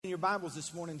your Bibles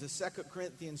this morning to 2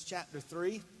 Corinthians chapter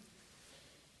 3.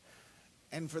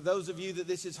 And for those of you that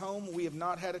this is home, we have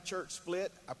not had a church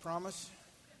split, I promise.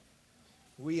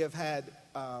 We have had,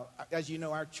 as you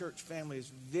know, our church family is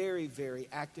very, very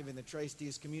active in the Tres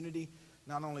Dias community.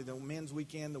 Not only the men's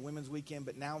weekend, the women's weekend,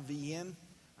 but now VN.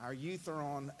 Our youth are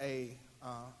on a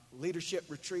leadership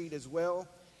retreat as well.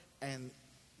 And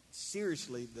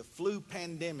seriously, the flu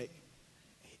pandemic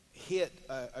hit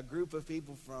a group of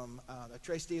people from the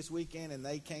Tres Dias weekend, and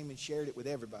they came and shared it with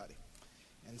everybody.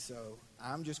 And so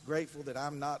I'm just grateful that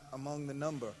I'm not among the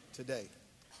number today.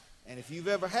 And if you've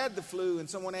ever had the flu and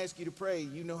someone asks you to pray,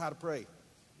 you know how to pray.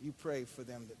 You pray for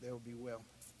them that they'll be well.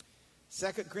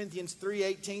 2 Corinthians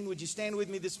 3:18, would you stand with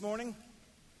me this morning?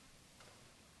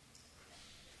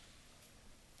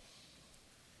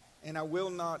 And I will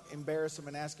not embarrass him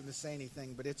and ask him to say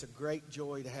anything, but it's a great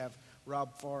joy to have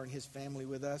Rob Farr and his family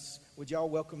with us. Would y'all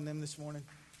welcome them this morning?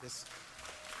 Yes.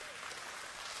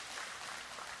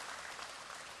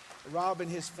 Rob and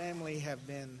his family have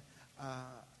been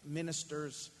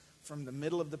ministers from the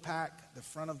middle of the pack, the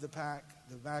front of the pack,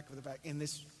 the back of the pack in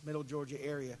this middle Georgia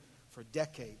area for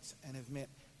decades, and have meant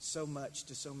so much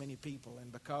to so many people.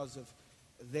 And because of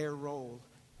their role,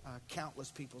 countless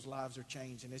people's lives are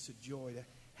changed, and it's a joy to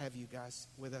have you guys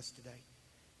with us today.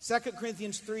 2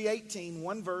 Corinthians 3:18,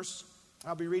 one verse.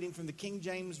 I'll be reading from the King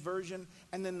James Version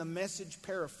and then the Message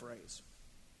paraphrase.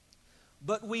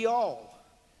 But we all,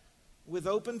 with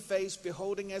open face,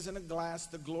 beholding as in a glass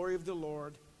the glory of the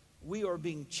Lord, we are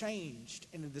being changed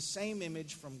into the same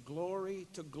image from glory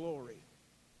to glory,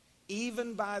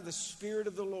 even by the Spirit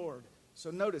of the Lord. So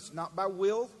notice, not by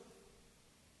will,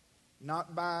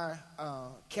 not by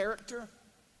character,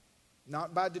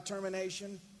 not by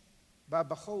determination, by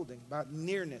beholding, by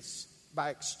nearness, by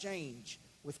exchange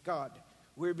with God.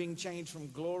 We're being changed from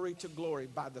glory to glory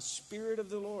by the Spirit of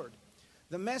the Lord.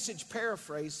 The Message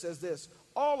paraphrase says this: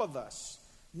 all of us,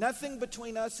 nothing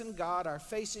between us and God, our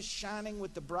faces shining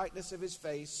with the brightness of His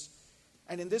face.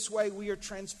 And in this way we are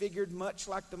transfigured much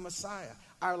like the Messiah.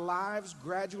 Our lives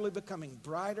gradually becoming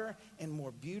brighter and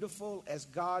more beautiful as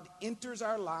God enters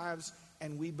our lives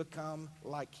and we become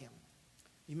like Him.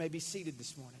 You may be seated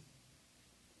this morning.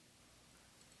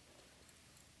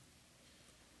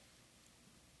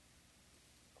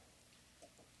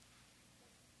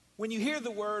 When you hear the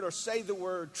word or say the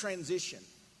word transition,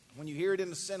 when you hear it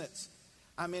in a sentence,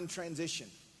 I'm in transition,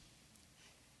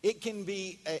 it can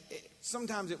be,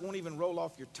 sometimes it won't even roll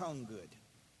off your tongue good.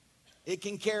 It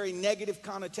can carry negative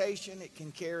connotation. It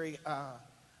can carry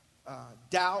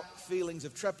doubt, feelings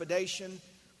of trepidation,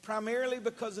 primarily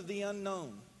because of the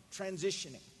unknown,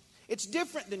 transitioning. It's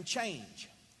different than change.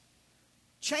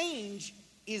 Change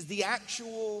is the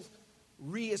actual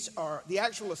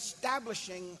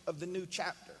establishing of the new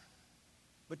chapter.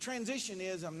 But transition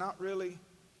is, I'm not really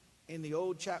in the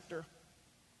old chapter,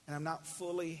 and I'm not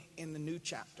fully in the new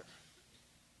chapter.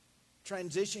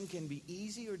 Transition can be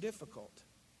easy or difficult,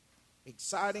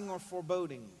 exciting or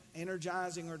foreboding,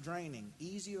 energizing or draining,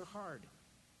 easy or hard.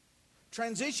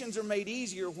 Transitions are made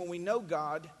easier when we know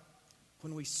God,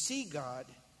 when we see God,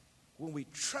 when we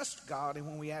trust God, and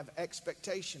when we have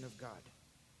expectation of God.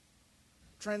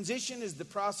 Transition is the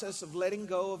process of letting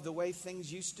go of the way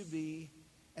things used to be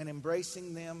and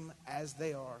embracing them as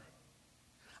they are.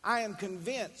 I am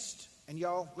convinced, and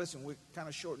y'all, listen, we're kind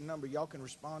of short in number. Y'all can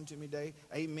respond to me today.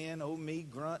 Amen, oh me,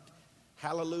 grunt,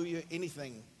 hallelujah,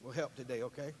 anything will help today,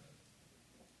 okay?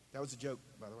 That was a joke,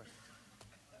 by the way.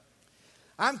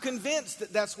 I'm convinced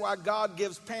that that's why God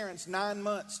gives parents 9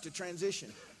 months to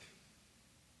transition.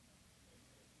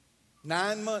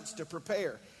 9 months to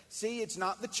prepare. See, it's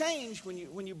not the change when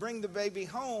you bring the baby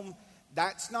home.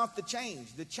 That's not the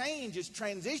change. The change is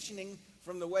transitioning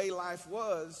from the way life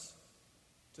was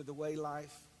to the way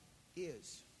life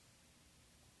is.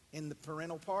 In the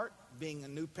parental part, being a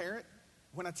new parent,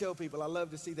 when I tell people, I love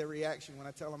to see their reaction when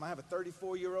I tell them I have a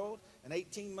 34-year-old, an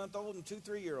 18-month-old, and 2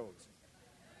 3-year-olds.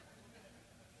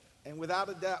 And without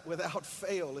a doubt, without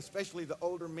fail, especially the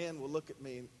older men will look at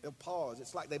me and they'll pause.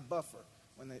 It's like they buffer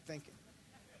when they're thinking.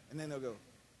 And then they'll go,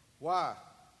 why?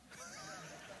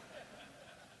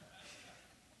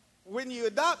 When you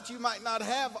adopt, you might not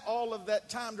have all of that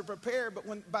time to prepare, but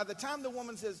by the time the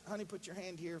woman says, honey, put your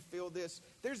hand here, feel this,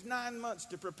 there's 9 months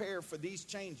to prepare for these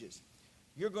changes.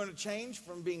 You're going to change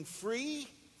from being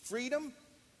freedom,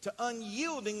 to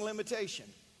unyielding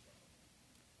limitation.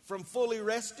 From fully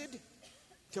rested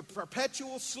to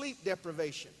perpetual sleep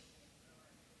deprivation.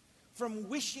 From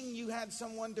wishing you had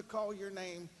someone to call your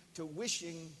name to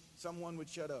wishing someone would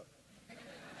shut up.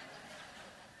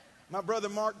 My brother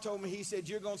Mark told me, he said,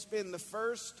 you're going to spend the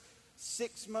first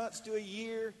 6 months to a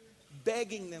year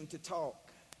begging them to talk.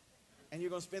 And you're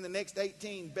going to spend the next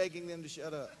 18 begging them to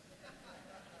shut up.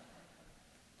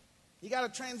 You got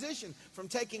to transition from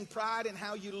taking pride in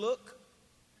how you look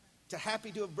to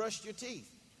happy to have brushed your teeth.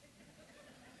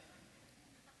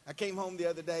 I came home the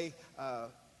other day.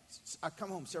 I come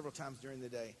home several times during the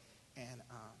day. And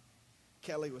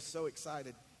Kelly was so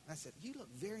excited. And I said, "You look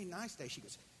very nice today." She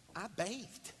goes, "I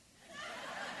bathed."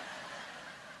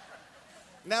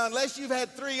 Now, unless you've had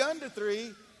 3 under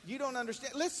 3, you don't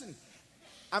understand. Listen,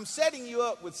 I'm setting you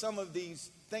up with some of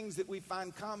these things that we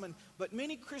find common. But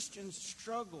many Christians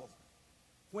struggle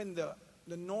when the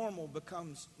normal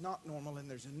becomes not normal and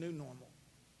there's a new normal.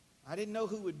 I didn't know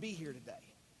who would be here today.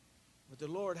 But the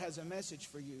Lord has a message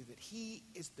for you that He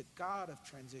is the God of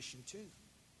transition too.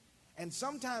 And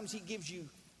sometimes He gives you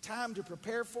time to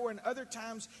prepare for, and other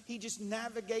times He just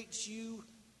navigates you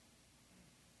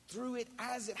through it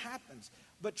as it happens.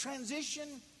 But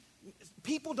transition,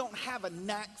 people don't have a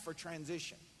knack for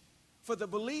transition. For the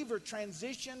believer,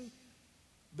 transition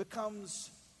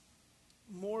becomes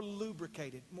more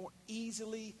lubricated, more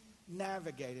easily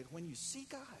navigated when you see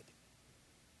God,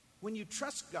 when you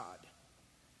trust God,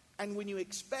 and when you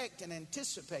expect and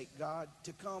anticipate God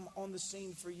to come on the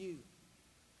scene for you.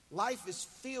 Life is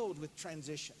filled with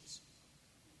transitions.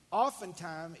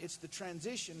 Oftentimes, it's the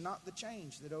transition, not the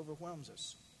change, that overwhelms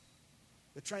us.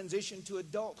 The transition to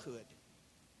adulthood,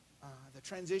 the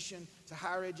transition to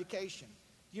higher education.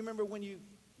 Do you remember when you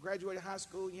graduated high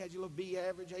school, you had your little B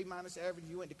average, A- average,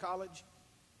 you went to college?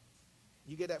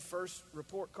 You get that first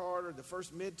report card or the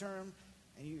first midterm,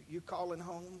 and you're calling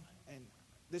home, and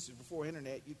this is before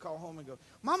internet. You call home and go,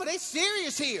 "Mama, they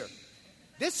serious here.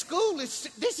 This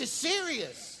is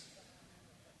serious."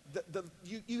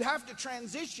 You have to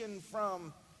transition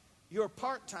from your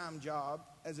part-time job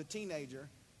as a teenager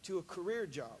to a career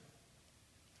job.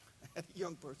 I had a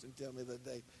young person tell me the other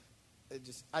day,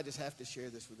 I just have to share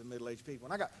this with the middle-aged people.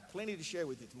 And I got plenty to share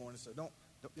with you this morning, so don't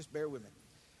just bear with me.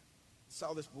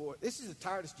 Saw this boy. This is the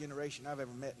tiredest generation I've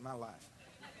ever met in my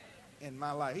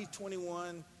life. He's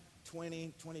 21,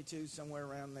 20, 22, somewhere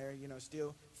around there,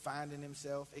 still finding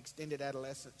himself, extended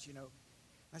adolescence,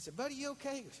 I said, "Buddy, you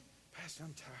okay?" He goes, "Pastor,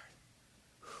 I'm tired."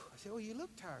 I said, "Well, you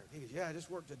look tired." He goes, "Yeah, I just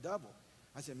worked a double."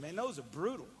 I said, "Man, those are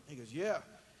brutal." He goes, "Yeah,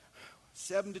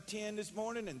 7 to 10 this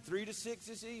morning and 3 to 6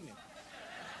 this evening."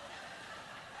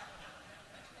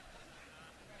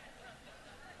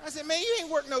 I said, "Man, you ain't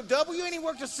worked no double. You ain't even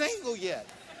worked a single yet."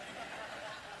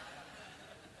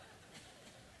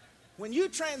 When you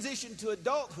transition to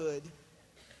adulthood,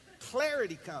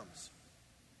 clarity comes.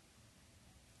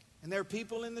 And there are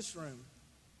people in this room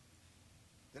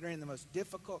that are in the most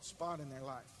difficult spot in their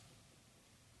life.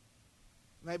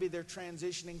 Maybe they're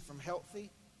transitioning from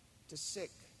healthy to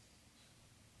sick,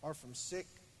 or from sick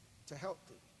to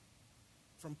healthy,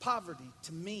 from poverty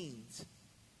to means,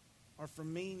 or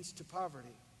from means to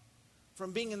poverty,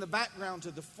 from being in the background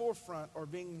to the forefront, or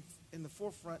being in the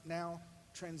forefront now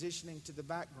transitioning to the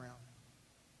background,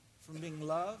 from being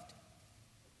loved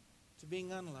to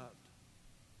being unloved,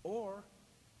 or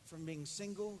from being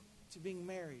single to being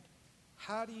married.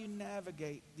 How do you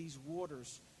navigate these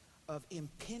waters of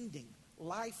impending,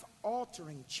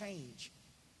 life-altering change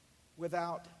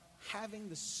without having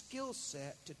the skill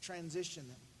set to transition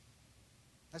them?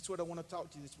 That's what I want to talk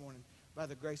to you this morning, by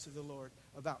the grace of the Lord,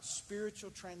 about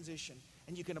spiritual transition.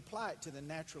 And you can apply it to the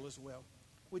natural as well.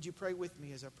 Would you pray with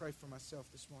me as I pray for myself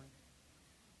this morning?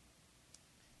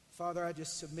 Father, I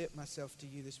just submit myself to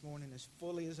you this morning as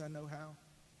fully as I know how,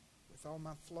 with all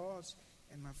my flaws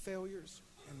and my failures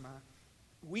and my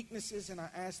weaknesses, and I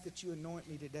ask that you anoint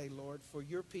me today, Lord, for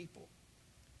your people.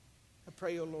 I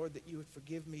pray, oh Lord, that you would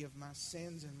forgive me of my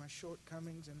sins and my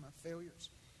shortcomings and my failures,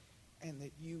 and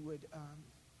that you would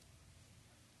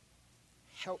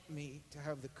help me to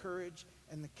have the courage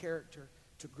and the character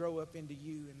to grow up into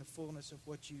you in the fullness of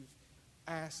what you've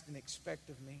asked and expect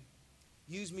of me.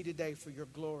 Use me today for your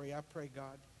glory, I pray,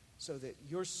 God, so that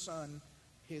your Son,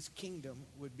 his kingdom,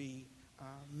 would be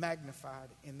magnified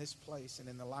in this place and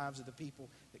in the lives of the people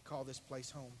that call this place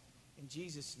home. In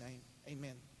Jesus' name,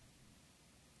 amen.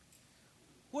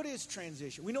 What is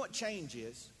transition? We know what change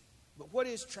is, but what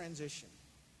is transition?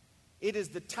 It is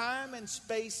the time and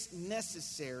space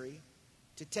necessary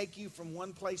to take you from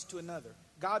one place to another.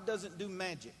 God doesn't do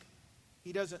magic.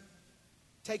 He doesn't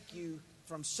take you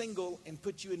from single and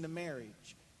put you into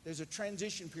marriage. There's a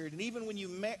transition period. And even when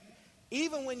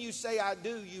you say "I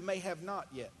do," you may have not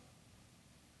yet.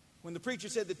 When the preacher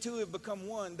said the two have become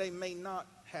one, they may not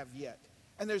have yet.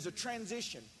 And there's a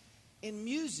transition. In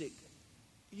music,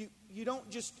 you don't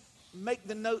just make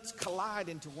the notes collide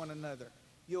into one another.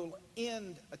 You'll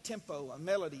end a tempo, a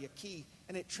melody, a key,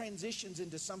 and it transitions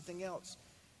into something else.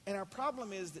 And our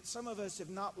problem is that some of us have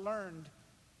not learned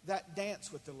that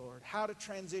dance with the Lord, how to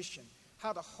transition,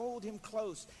 how to hold him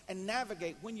close and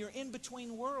navigate when you're in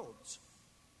between worlds.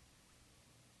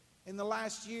 In the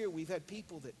last year, we've had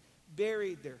people that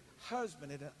buried their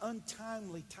husband at an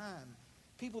untimely time,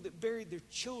 people that buried their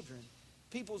children,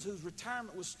 people whose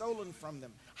retirement was stolen from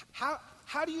them.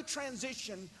 How do you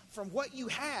transition from what you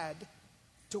had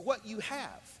to what you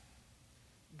have?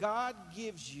 God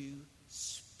gives you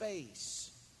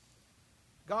space.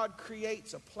 God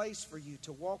creates a place for you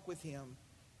to walk with him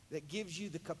that gives you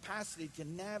the capacity to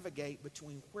navigate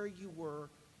between where you were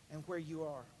and where you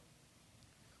are.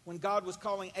 When God was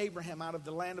calling Abraham out of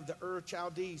the land of the Ur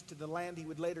Chaldees to the land he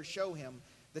would later show him,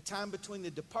 the time between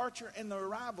the departure and the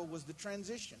arrival was the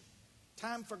transition.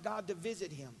 Time for God to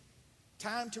visit him.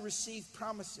 Time to receive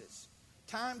promises.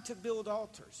 Time to build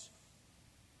altars.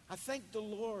 I thank the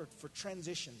Lord for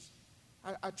transitions.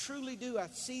 I truly do. I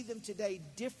see them today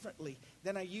differently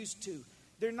than I used to.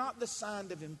 They're not the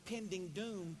sign of impending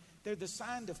doom. They're the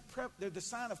sign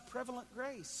of prevalent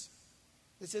grace.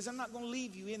 It says, I'm not going to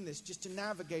leave you in this just to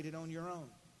navigate it on your own.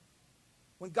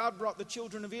 When God brought the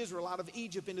children of Israel out of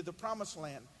Egypt into the promised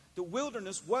land, the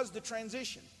wilderness was the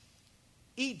transition.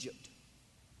 Egypt,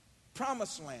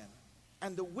 promised land,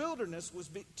 and the wilderness was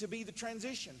to be the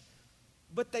transition.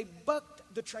 But they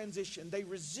bucked the transition. They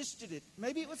resisted it.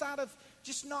 Maybe it was out of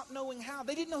just not knowing how.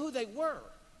 They didn't know who they were.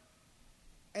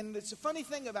 And it's a funny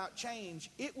thing about change.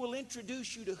 It will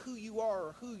introduce you to who you are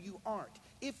or who you aren't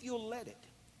if you'll let it.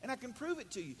 And I can prove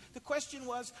it to you. The question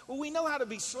was, well, we know how to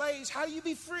be slaves. How do you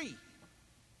be free?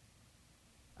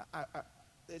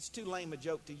 It's too lame a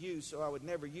joke to use, so I would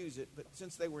never use it. But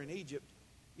since they were in Egypt,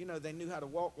 you know, they knew how to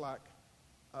walk like...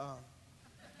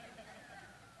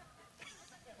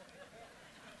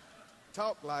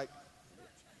 talk like.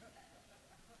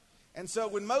 And so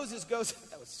when Moses goes...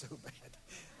 that was so bad.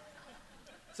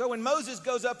 So when Moses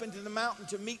goes up into the mountain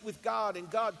to meet with God,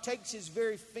 and God takes his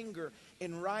very finger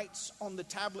and writes on the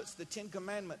tablets the 10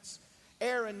 Commandments,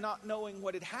 Aaron, not knowing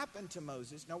what had happened to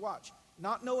Moses, now watch,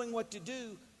 not knowing what to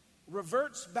do,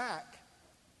 reverts back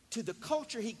to the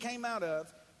culture he came out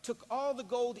of, took all the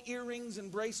gold earrings and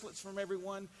bracelets from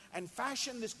everyone, and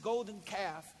fashioned this golden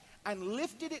calf, and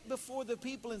lifted it before the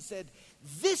people and said,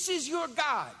 this is your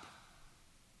God.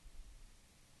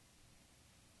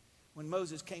 When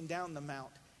Moses came down the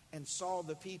mount and saw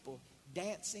the people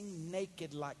dancing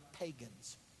naked like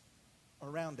pagans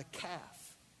around a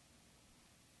calf,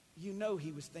 you know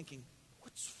he was thinking,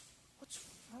 what's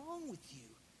wrong with you?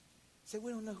 Say,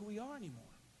 we don't know who we are anymore.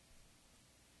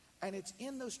 And it's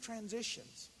in those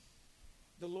transitions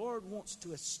the Lord wants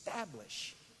to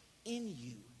establish in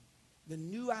you the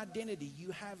new identity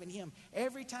you have in him.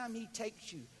 Every time he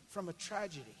takes you from a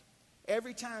tragedy,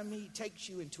 every time he takes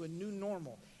you into a new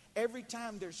normal, every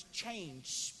time there's change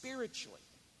spiritually,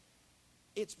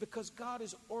 it's because God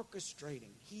is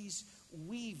orchestrating. He's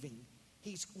weaving.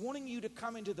 He's wanting you to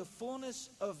come into the fullness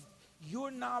of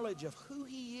your knowledge of who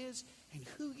he is and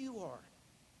who you are.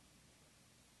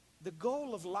 The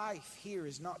goal of life here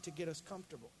is not to get us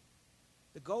comfortable.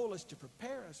 The goal is to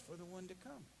prepare us for the one to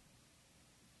come.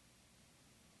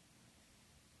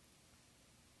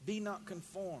 Be not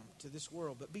conformed to this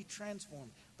world, but be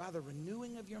transformed by the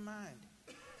renewing of your mind.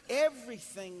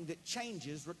 Everything that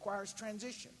changes requires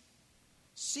transition.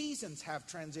 Seasons have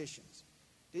transitions.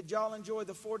 Did y'all enjoy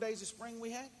the 4 days of spring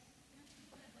we had?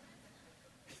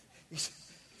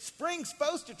 Spring's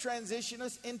supposed to transition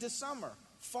us into summer.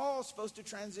 Fall's supposed to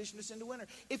transition us into winter.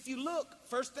 If you look,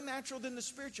 first the natural, then the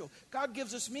spiritual. God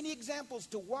gives us many examples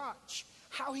to watch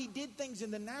how he did things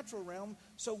in the natural realm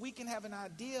so we can have an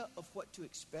idea of what to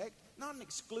expect. Not an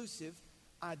exclusive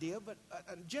idea, but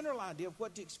a general idea of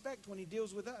what to expect when he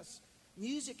deals with us.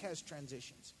 Music has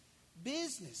transitions.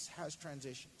 Business has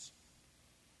transitions.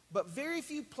 But very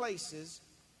few places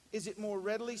is it more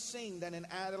readily seen than in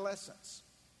adolescence,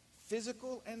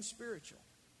 physical and spiritual.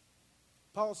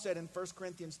 Paul said in 1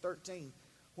 Corinthians 13,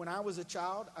 when I was a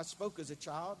child, I spoke as a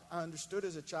child, I understood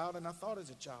as a child, and I thought as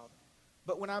a child.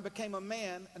 But when I became a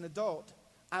man, an adult,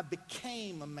 I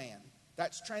became a man.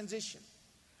 That's transition.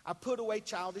 I put away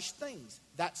childish things.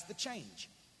 That's the change.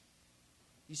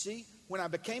 You see, when I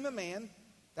became a man,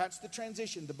 that's the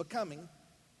transition, the becoming.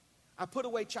 I put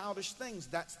away childish things.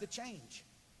 That's the change.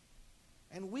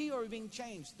 And we are being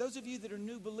changed. Those of you that are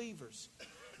new believers,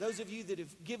 those of you that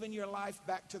have given your life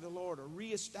back to the Lord or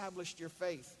reestablished your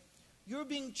faith, you're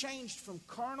being changed from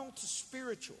carnal to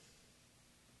spiritual,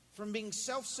 from being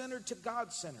self-centered to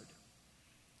God-centered,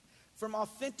 from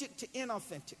authentic to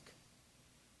inauthentic,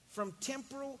 from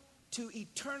temporal to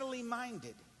eternally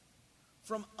minded,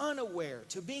 from unaware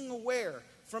to being aware,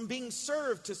 from being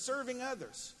served to serving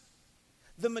others.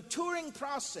 The maturing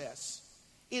process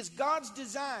is God's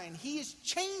design. He is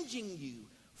changing you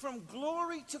from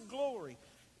glory to glory.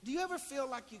 Do you ever feel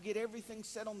like you get everything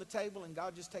set on the table and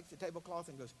God just takes the tablecloth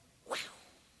and goes, wow,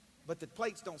 but the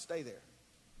plates don't stay there?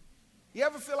 You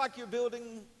ever feel like you're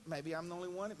building, maybe I'm the only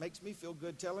one, it makes me feel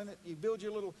good telling it. You build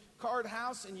your little card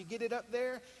house and you get it up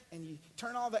there and you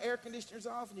turn all the air conditioners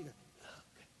off and you go,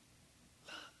 look.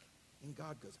 And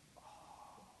God goes,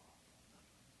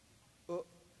 oh.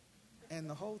 And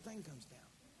the whole thing comes down.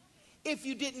 If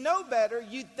you didn't know better,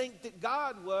 you'd think that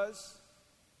God was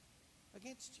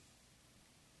against you.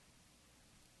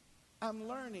 I'm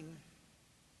learning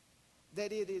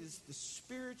that it is the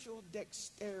spiritual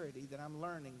dexterity that I'm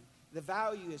learning. The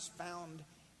value is found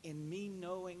in me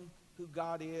knowing who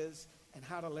God is and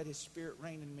how to let His Spirit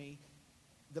reign in me.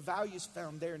 The value is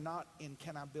found there, not in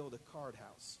can I build a card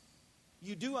house.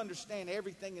 You do understand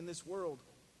everything in this world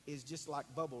is just like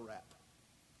bubble wrap.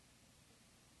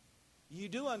 You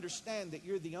do understand that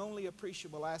you're the only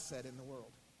appreciable asset in the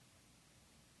world.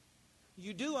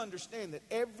 You do understand that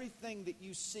everything that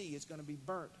you see is going to be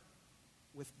burnt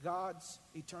with God's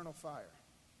eternal fire.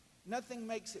 Nothing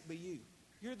makes it but you.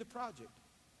 You're the project.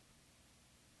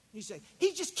 You say,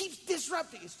 He just keeps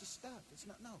disrupting. It's just stuff. It's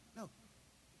not, no.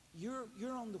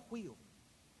 You're on the wheel.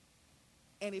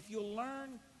 And if you'll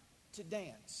learn to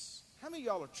dance. How many of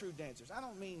y'all are true dancers? I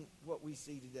don't mean what we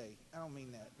see today. I don't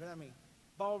mean that. But I mean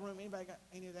ballroom. Anybody got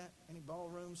any of that? Any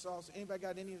ballroom salsa? Anybody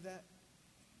got any of that?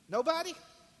 Nobody?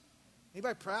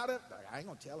 Anybody proud of it? I ain't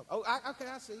going to tell them. Oh, okay,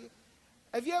 I see you.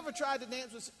 Have you ever tried to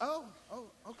dance with... Oh,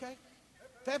 okay.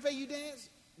 Pepe, you dance?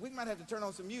 We might have to turn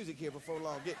on some music here before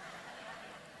long.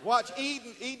 Watch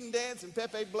Eden dance and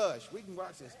Pepe blush. We can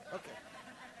watch this. Okay.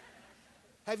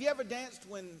 Have you ever danced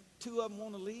when two of them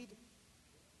want to lead?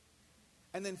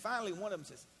 And then finally one of them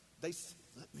says,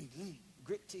 let me lead.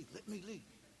 Grit teeth, let me lead.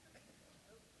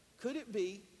 Could it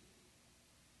be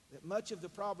that much of the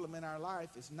problem in our life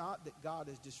is not that God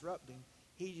is disrupting,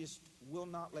 He just will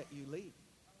not let you lead?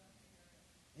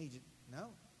 No.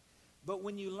 But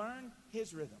when you learn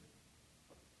His rhythm,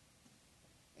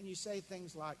 and you say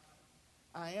things like,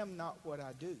 I am not what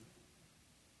I do.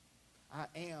 I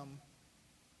am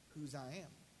whose I am.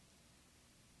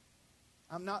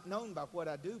 I'm not known by what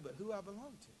I do, but who I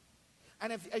belong to.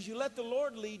 And as you let the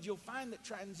Lord lead, you'll find that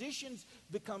transitions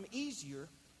become easier.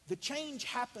 The change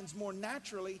happens more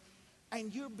naturally,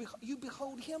 and you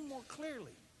behold Him more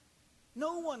clearly.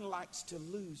 No one likes to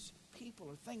lose people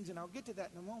or things, and I'll get to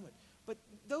that in a moment. But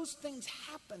those things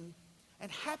happen,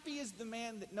 and happy is the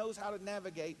man that knows how to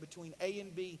navigate between A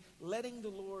and B, letting the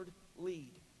Lord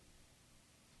lead.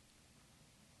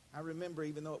 I remember,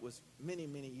 even though it was many,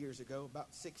 many years ago,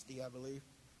 about 60, I believe,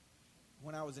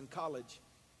 when I was in college,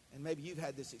 and maybe you've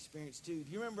had this experience too.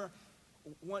 Do you remember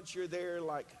once you're there,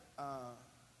 like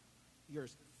your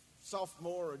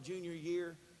sophomore or junior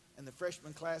year, and the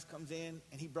freshman class comes in,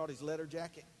 and he brought his letter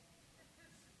jacket?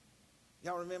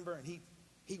 Y'all remember? And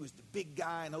he was the big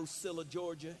guy in Ocilla,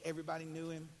 Georgia. Everybody knew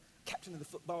him. Captain of the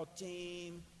football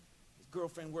team. His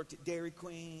girlfriend worked at Dairy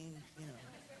Queen. You know,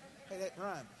 hey, that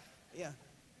rhymed. Yeah.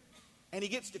 And he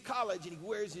gets to college and he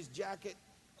wears his jacket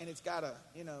and it's got a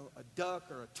duck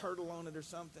or a turtle on it or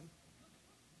something.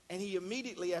 And he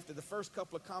immediately, after the first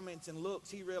couple of comments and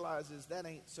looks, he realizes that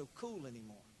ain't so cool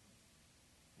anymore.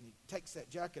 And he takes that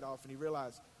jacket off and he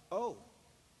realizes, oh,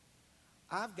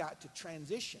 I've got to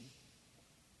transition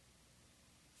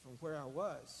from where I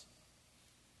was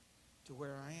to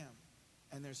where I am.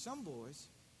 And there's some boys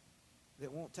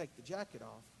that won't take the jacket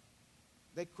off.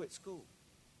 They quit school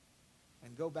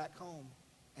and go back home,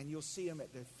 and you'll see them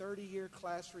at their 30-year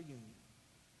class reunion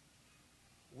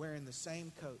wearing the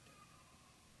same coat.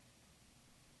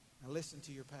 Now listen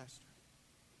to your pastor.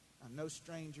 I'm no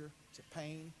stranger to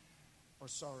pain or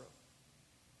sorrow.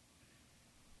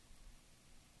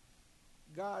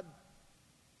 God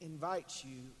invites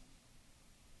you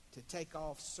to take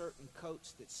off certain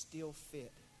coats that still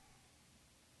fit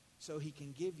so He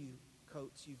can give you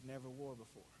coats you've never wore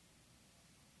before.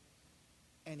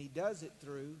 And He does it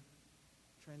through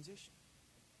transition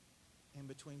in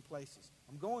between places.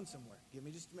 I'm going somewhere. Give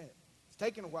me just a minute. It's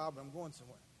taking a while, but I'm going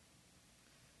somewhere.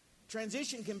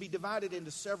 Transition can be divided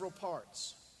into several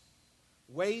parts: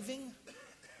 waving,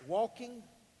 walking,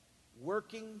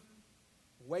 working,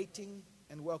 waiting,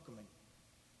 and welcoming.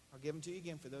 I'll give them to you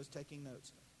again for those taking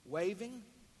notes. Waving,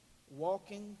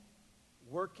 walking,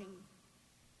 working,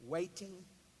 waiting,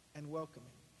 and welcoming.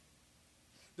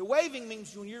 The waving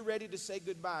means when you're ready to say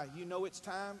goodbye. You know it's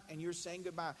time and you're saying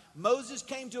goodbye. Moses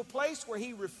came to a place where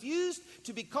he refused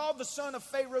to be called the son of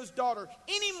Pharaoh's daughter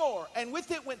anymore. And with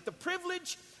it went the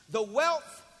privilege, the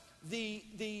wealth, the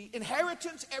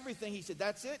inheritance, everything. He said,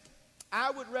 that's it. I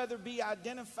would rather be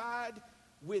identified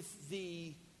with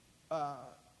the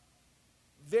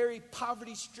very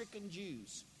poverty-stricken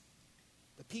Jews,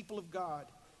 the people of God,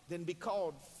 than be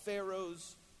called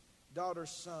Pharaoh's daughter's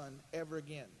son ever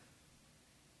again.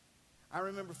 I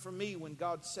remember for me when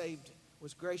God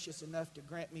was gracious enough to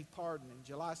grant me pardon in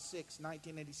July 6,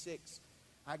 1986.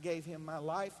 I gave him my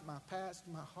life, my past,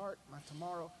 my heart, my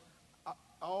tomorrow,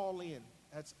 all in.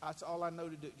 That's all I know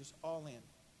to do, just all in.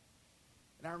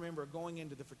 And I remember going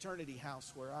into the fraternity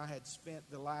house where I had spent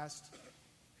the last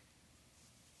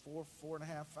 4.5,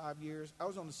 5 years. I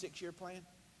was on the 6-year plan.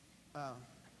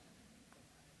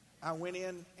 I went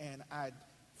in and I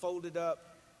folded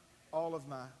up all of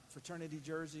my fraternity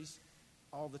jerseys,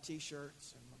 all the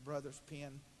T-shirts, and my brother's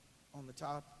pin on the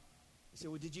top. He said,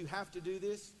 well, did you have to do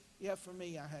this? Yeah, for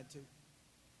me, I had to.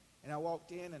 And I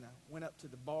walked in and I went up to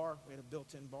the bar. We had a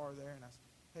built-in bar there. And I said,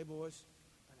 hey, boys.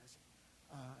 And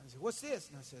I said, what's this?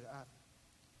 And I said,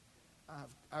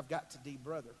 I've got to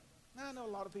de-brother. Now, I know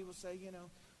a lot of people say,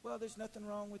 well, there's nothing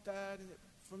wrong with that. And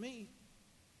for me,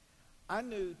 I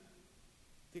knew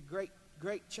the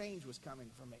great change was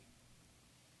coming for me.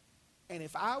 And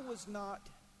if I was not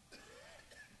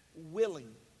willing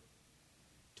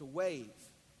to wave,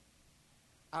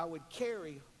 I would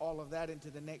carry all of that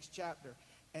into the next chapter.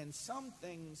 And some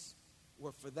things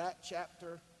were for that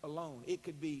chapter alone. It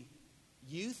could be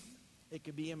youth. It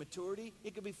could be immaturity.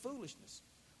 It could be foolishness.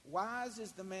 Wise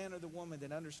is the man or the woman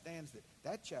that understands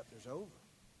that chapter's over.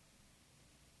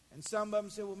 And some of them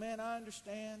say, well, man, I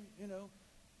understand,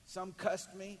 Some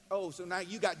cussed me. Oh, so now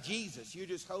you got Jesus. You're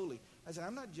just holy. I said,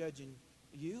 I'm not judging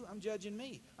you. I'm judging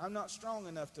me. I'm not strong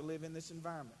enough to live in this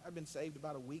environment. I've been saved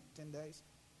about a week, 10 days.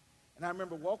 And I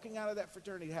remember walking out of that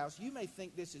fraternity house. You may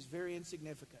think this is very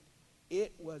insignificant.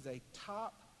 It was a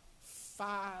top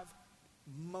 5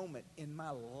 moment in my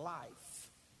life.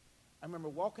 I remember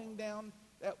walking down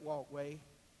that walkway,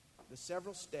 the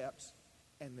several steps,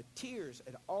 and the tears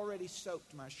had already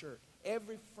soaked my shirt.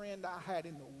 Every friend I had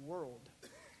in the world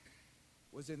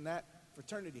was in that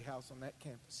fraternity house on that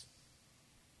campus.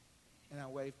 And I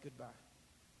waved goodbye.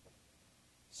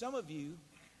 Some of you,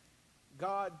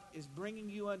 God is bringing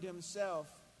you unto himself,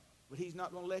 but he's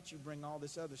not going to let you bring all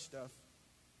this other stuff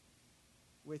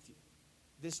with you.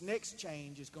 This next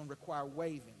change is going to require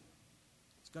waving.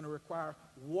 It's going to require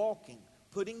walking,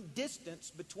 putting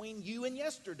distance between you and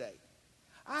yesterday.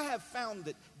 I have found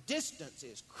that distance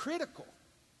is critical.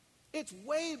 It's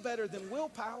way better than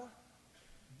willpower.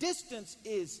 Distance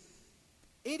is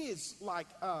like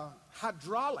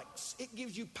hydraulics. It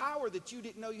gives you power that you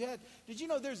didn't know you had. Did you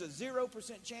know there's a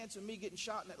 0% chance of me getting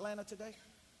shot in Atlanta today?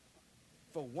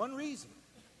 For one reason.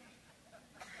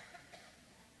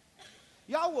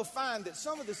 Y'all will find that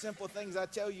some of the simple things I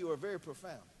tell you are very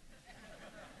profound.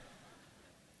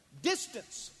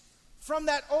 Distance from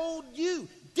that old you.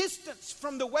 Distance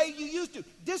from the way you used to.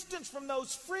 Distance from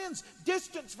those friends.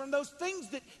 Distance from those things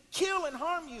that kill and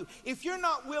harm you. If you're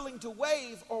not willing to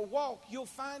wave or walk, you'll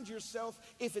find yourself,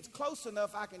 if it's close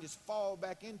enough, I can just fall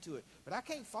back into it. But I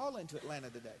can't fall into Atlanta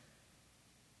today.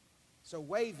 So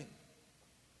waving,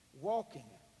 walking,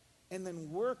 and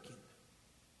then working.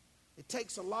 It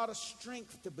takes a lot of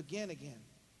strength to begin again.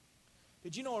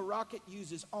 Did you know a rocket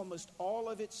uses almost all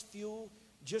of its fuel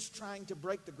just trying to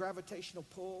break the gravitational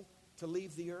pull to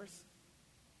leave the earth?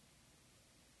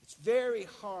 It's very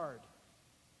hard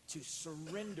to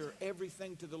surrender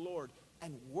everything to the Lord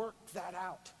and work that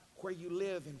out where you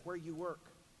live and where you work.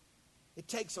 It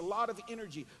takes a lot of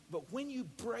energy, but when you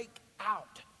break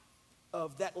out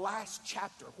of that last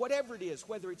chapter, whatever it is,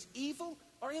 whether it's evil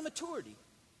or immaturity,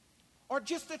 or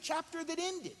just a chapter that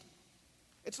ended.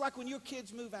 It's like when your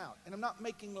kids move out, and I'm not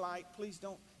making light, please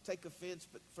don't take offense,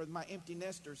 but for my empty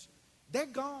nesters, they're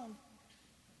gone.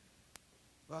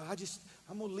 Well,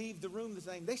 I'm going to leave the room the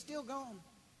same. They're still gone.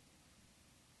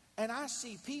 And I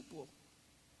see people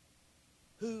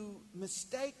who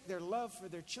mistake their love for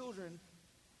their children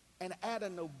and add a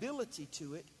nobility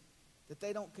to it that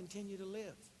they don't continue to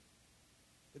live.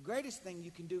 The greatest thing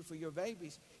you can do for your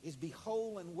babies is be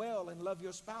whole and well and love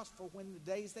your spouse for when the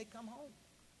days they come home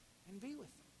and be with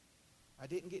them. I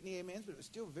didn't get any amens, but it was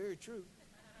still very true.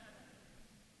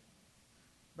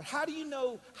 But how do you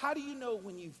know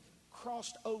when you've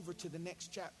crossed over to the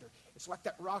next chapter? It's like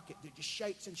that rocket that just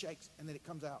shakes and shakes and then it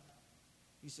comes out.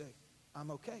 You say,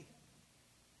 I'm okay.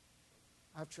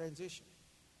 I've transitioned.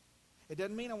 It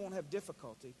doesn't mean I won't have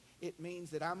difficulty. It means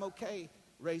that I'm okay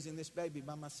raising this baby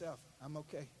by myself. I'm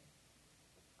okay.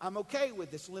 I'm okay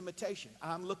with this limitation.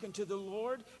 I'm looking to the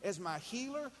Lord as my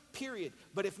healer, period.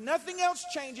 But if nothing else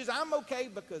changes, I'm okay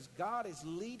because God is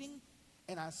leading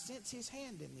and I sense His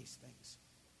hand in these things.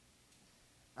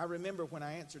 I remember when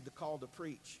I answered the call to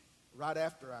preach, right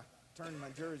after I turned my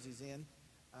jerseys in.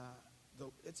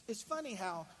 It's funny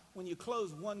how when you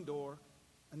close one door,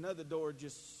 another door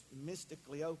just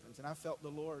mystically opens. And I felt the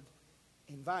Lord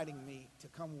inviting me to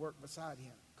come work beside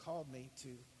Him, called me to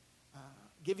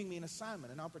giving me an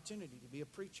assignment, an opportunity to be a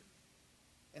preacher.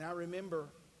 And I remember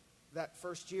that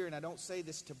first year, and I don't say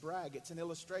this to brag, it's an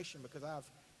illustration because I've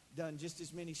done just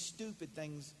as many stupid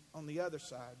things on the other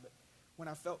side. But when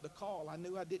I felt the call, I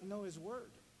knew I didn't know His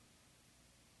Word.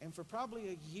 And for probably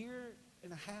a year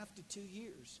and a half to 2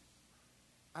 years,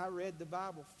 I read the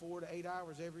Bible 4 to 8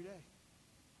 hours every day.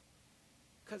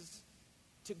 Because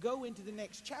to go into the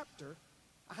next chapter,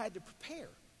 I had to prepare.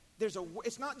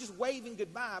 It's not just waving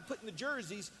goodbye. Putting the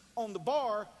jerseys on the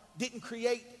bar didn't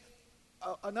create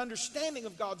an understanding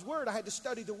of God's Word. I had to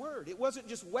study the Word. It wasn't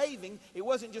just waving. It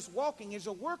wasn't just walking. It's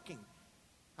a working.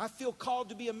 I feel called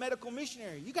to be a medical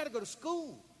missionary. You got to go to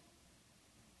school.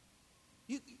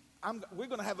 We're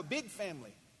going to have a big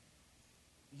family.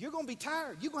 You're going to be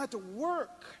tired. You're going to have to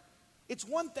work. It's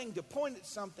one thing to point at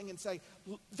something and say,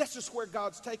 that's just where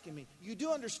God's taking me. You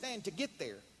do understand to get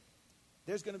there,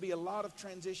 there's going to be a lot of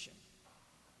transition.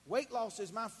 Weight loss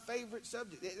is my favorite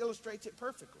subject. It illustrates it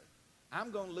perfectly. I'm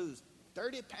going to lose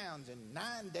 30 pounds in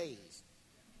 9 days.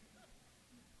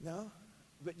 No,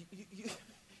 but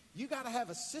you got to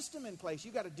have a system in place.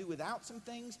 You got to do without some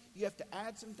things. You have to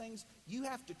add some things. You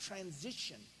have to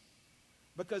transition.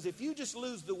 Because if you just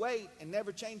lose the weight and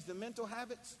never change the mental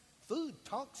habits, food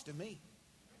talks to me.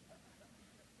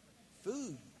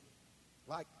 Food.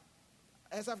 Like,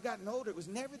 as I've gotten older, it was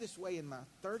never this way in my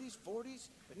 30s, 40s,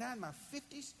 but now in my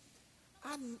 50s,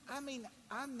 I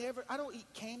don't eat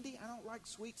candy. I don't like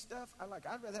sweet stuff. I'd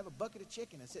rather have a bucket of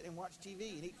chicken and sit and watch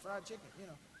TV and eat fried chicken, you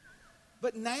know.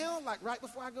 But now, like right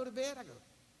before I go to bed, I go,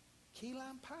 key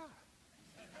lime pie.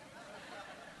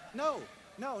 No.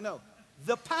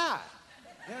 The pie.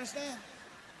 You understand?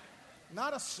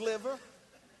 Not a sliver,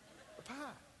 a pie.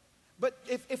 But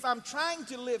if I'm trying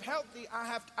to live healthy,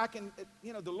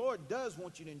 the Lord does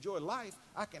want you to enjoy life.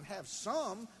 I can have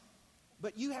some,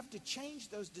 but you have to change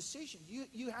those decisions.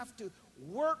 You have to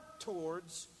work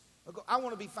towards, I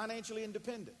want to be financially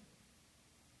independent.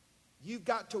 You've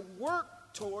got to work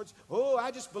towards, I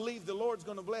just believe the Lord's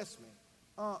going to bless me.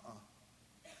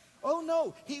 Oh,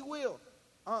 no, He will.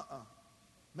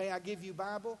 May I give you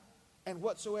Bible? And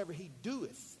whatsoever He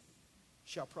doeth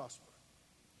shall prosper.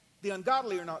 The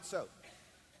ungodly are not so.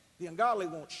 The ungodly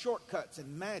want shortcuts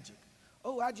and magic.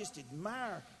 I just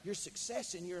admire your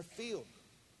success in your field.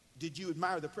 Did you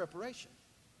admire the preparation?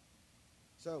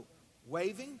 So,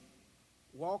 waving,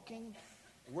 walking,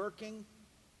 working,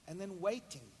 and then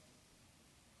waiting.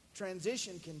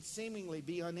 Transition can seemingly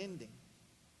be unending.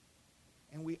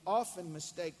 And we often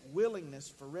mistake willingness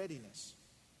for readiness.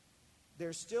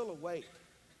 There's still a wait.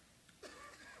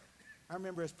 I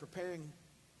remember as preparing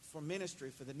for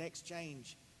ministry, for the next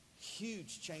change,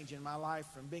 huge change in my life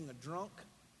from being a drunk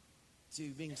to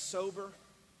being sober,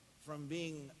 from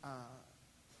being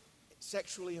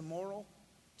sexually immoral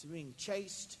to being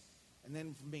chaste, and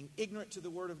then from being ignorant to the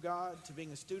Word of God to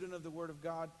being a student of the Word of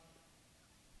God.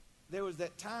 There was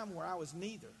that time where I was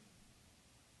neither.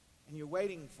 And you're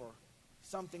waiting for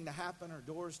something to happen or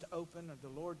doors to open or the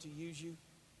Lord to use you.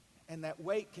 And that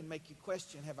wait can make you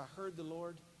question, have I heard the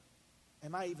Lord?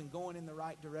 Am I even going in the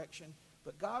right direction?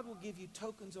 But God will give you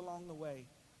tokens along the way.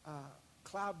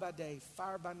 Cloud by day,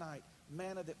 fire by night,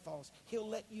 manna that falls. He'll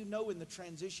let you know in the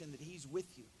transition that He's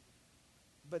with you.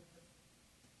 But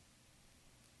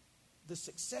the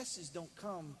successes don't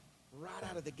come right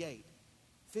out of the gate.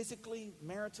 Physically,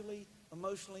 maritally,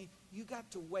 emotionally, you got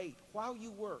to wait. While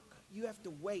you work, you have to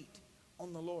wait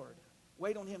on the Lord.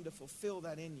 Wait on Him to fulfill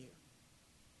that in you.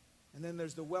 And then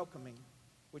there's the welcoming,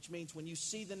 which means when you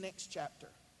see the next chapter,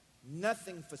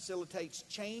 nothing facilitates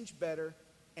change better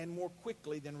and more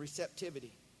quickly than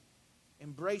receptivity.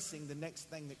 Embracing the next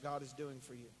thing that God is doing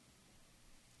for you.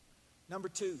 Number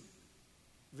 2,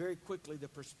 very quickly, the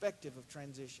perspective of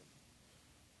transition.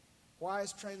 Why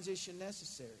is transition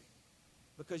necessary?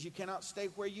 Because you cannot stay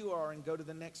where you are and go to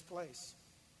the next place.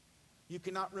 You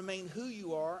cannot remain who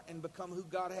you are and become who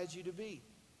God has you to be.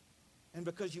 And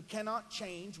because you cannot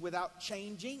change without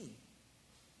changing.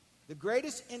 The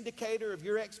greatest indicator of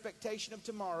your expectation of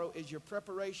tomorrow is your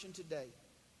preparation today.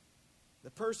 The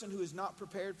person who is not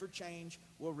prepared for change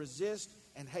will resist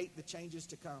and hate the changes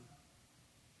to come.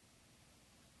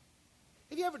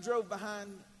 Have you ever drove behind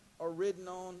or ridden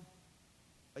on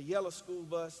a yellow school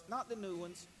bus? Not the new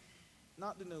ones.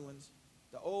 Not the new ones.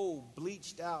 The old,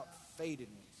 bleached out, faded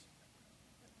ones.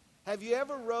 Have you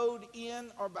ever rode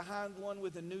in or behind one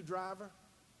with a new driver?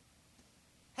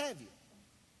 Have you?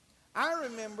 I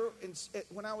remember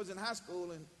when I was in high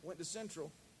school and went to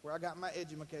Central, where I got my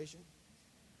education,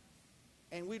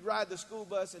 and we'd ride the school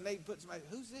bus, and they'd put somebody,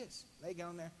 who's this? They get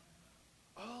on there.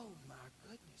 Oh, my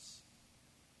goodness.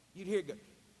 You'd hear it go,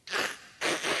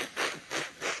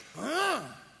 huh?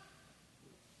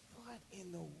 What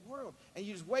in the world? And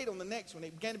you just wait on the next one.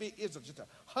 It began to be, it was just a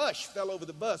hush fell over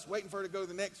the bus, waiting for her to go to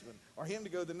the next one, or him to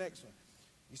go to the next one.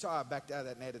 You saw I backed out of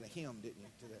that and added a hymn, didn't you,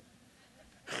 to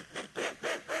that?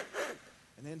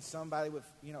 And then somebody would,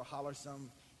 holler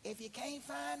some, if you can't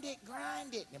find it,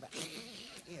 grind it. And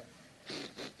yeah.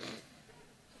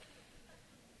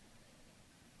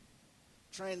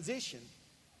 Transition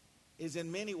is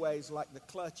in many ways like the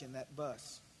clutch in that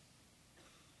bus.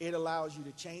 It allows you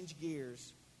to change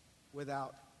gears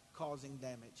without causing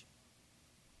damage.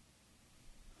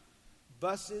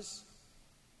 Buses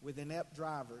with inept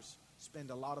drivers spend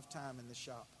a lot of time in the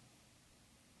shop.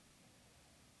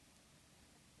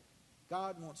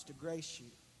 God wants to grace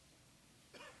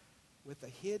you with a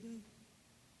hidden,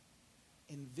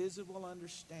 invisible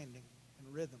understanding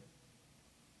and rhythm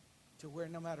to where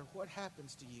no matter what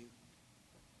happens to you,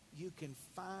 you can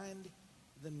find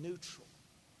the neutral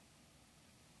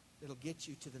that'll get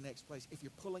you to the next place. If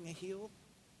you're pulling a hill,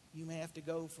 you may have to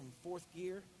go from fourth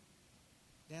gear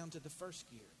down to the first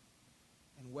gear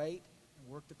and wait and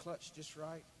work the clutch just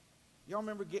right. Y'all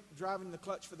remember driving the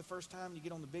clutch for the first time? You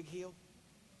get on the big hill.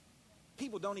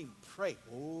 People don't even pray.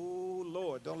 Oh,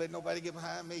 Lord, don't let nobody get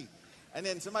behind me. And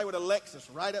then somebody with a Lexus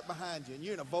right up behind you, and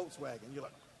you're in a Volkswagen. You're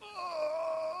like,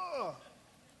 oh.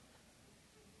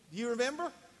 Do you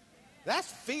remember?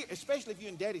 That's fear, especially if you're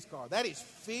in Daddy's car. That is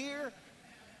fear.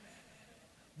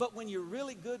 But when you're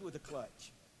really good with a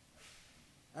clutch,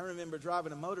 I remember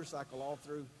driving a motorcycle all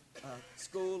through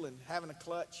school and having a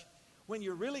clutch. When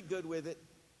you're really good with it,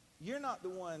 you're not the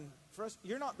one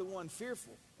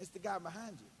fearful. It's the guy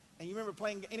behind you. And you remember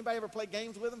anybody ever play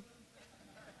games with them?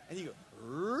 And you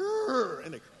go,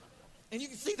 and you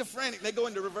can see the frantic. They go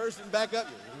into reverse and back up.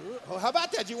 Oh, how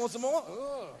about that? You want some more?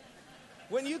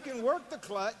 When you can work the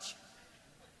clutch,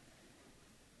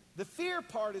 the fear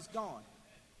part is gone.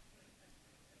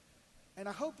 And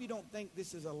I hope you don't think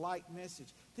this is a light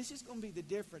message. This is going to be the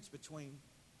difference between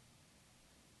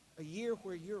a year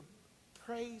where your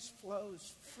praise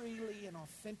flows freely and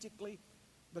authentically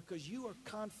because you are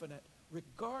confident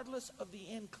regardless of the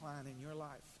incline in your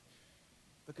life.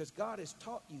 Because God has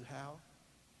taught you how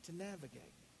to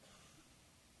navigate.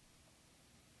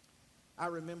 I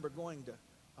remember going to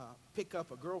pick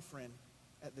up a girlfriend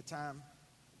at the time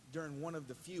during one of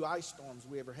the few ice storms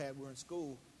we ever had. We were in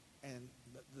school, and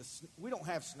we don't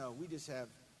have snow. We just have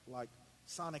like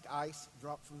sonic ice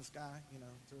dropped from the sky,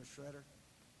 through a shredder.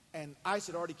 And ice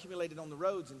had already accumulated on the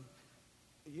roads, and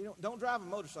don't drive a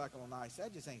motorcycle on ice.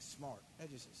 That just ain't smart.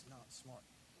 That just is not smart.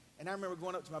 And I remember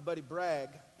going up to my buddy Bragg,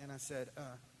 and I said,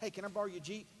 hey, can I borrow your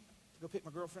Jeep to go pick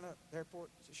my girlfriend up at the airport?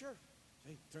 He said, sure. So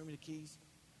he threw me the keys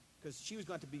because she was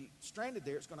going to be stranded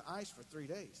there. It's going to ice for 3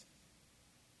 days.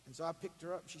 And so I picked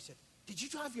her up. She said, did you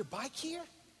drive your bike here?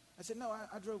 I said, no,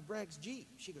 I drove Bragg's Jeep.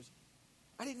 She goes,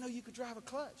 I didn't know you could drive a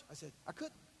clutch. I said, I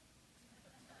couldn't.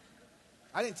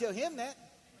 I didn't tell him that.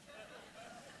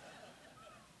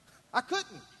 I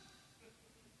couldn't.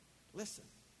 Listen,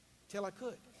 till I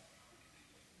could.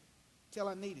 Till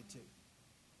I needed to.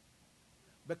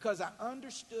 Because I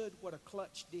understood what a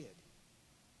clutch did.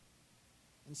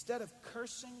 Instead of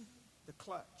cursing the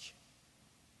clutch,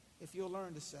 if you'll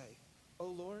learn to say, oh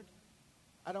Lord,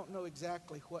 I don't know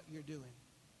exactly what you're doing,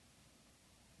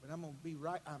 but I'm going to be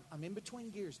right. I'm in between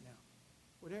gears now.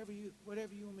 Whatever you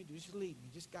want me to do, just lead me,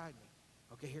 just guide me.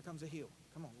 Okay, here comes a hill.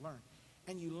 Come on, learn.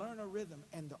 And you learn a rhythm.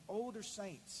 And the older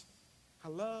saints, I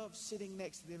love sitting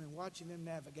next to them and watching them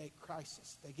navigate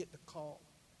crisis. They get the call.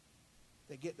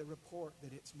 They get the report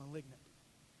that it's malignant.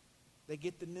 They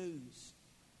get the news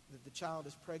that the child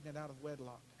is pregnant out of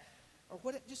wedlock. Or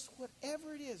just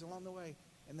whatever it is along the way.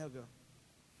 And they'll go,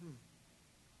 You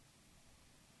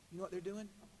know what they're doing?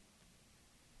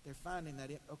 They're finding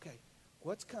that, okay,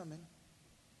 what's coming?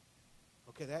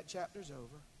 Okay, that chapter's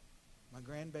over. My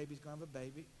grandbaby's going to have a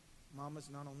baby. Mama's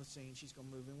not on the scene. She's going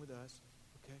to move in with us.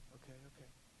 Okay.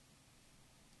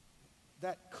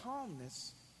 That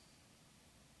calmness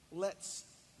lets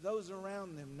those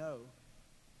around them know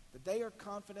that they are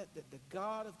confident that the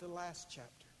God of the last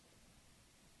chapter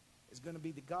is going to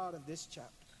be the God of this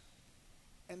chapter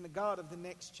and the God of the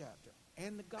next chapter.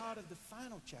 and the God of the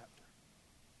final chapter.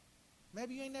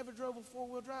 Maybe you ain't never drove a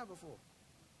four-wheel drive before.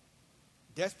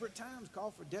 Desperate times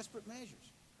call for desperate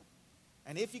measures.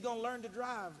 And if you're going to learn to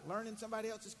drive, learn in somebody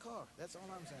else's car. That's all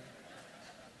I'm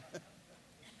saying.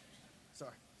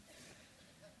 Sorry.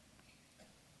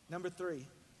 Number 3,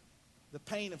 the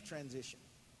pain of transition.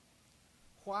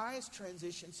 Why is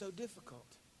transition so difficult?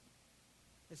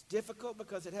 It's difficult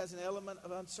because it has an element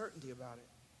of uncertainty about it.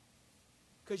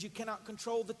 Because you cannot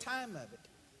control the time of it.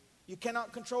 You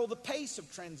cannot control the pace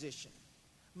of transition.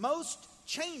 Most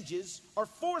changes are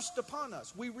forced upon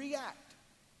us. We react.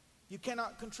 You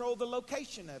cannot control the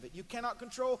location of it. You cannot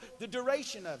control the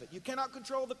duration of it. You cannot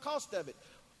control the cost of it.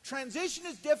 Transition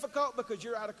is difficult because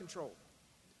you're out of control.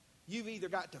 You've either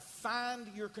got to find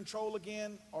your control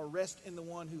again or rest in the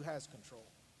one who has control.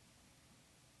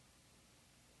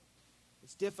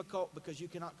 It's difficult because you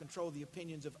cannot control the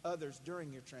opinions of others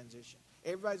during your transition.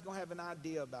 Everybody's going to have an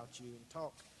idea about you and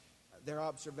talk their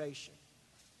observation.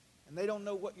 And they don't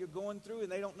know what you're going through,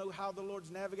 and they don't know how the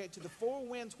Lord's navigate to the four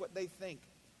winds what they think.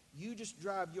 You just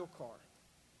drive your car.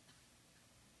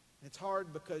 And it's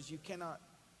hard because you cannot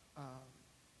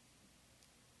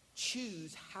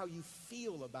choose how you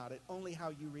feel about it, only how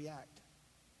you react.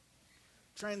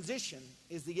 Transition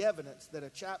is the evidence that a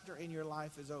chapter in your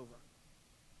life is over.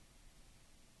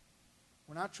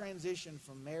 When I transitioned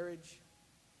from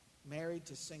married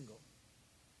to single,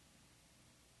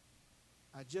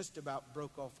 I just about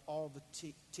broke off all the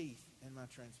teeth in my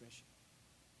transmission.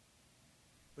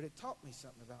 But it taught me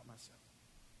something about myself.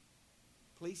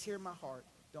 Please hear my heart.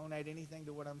 Don't add anything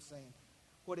to what I'm saying.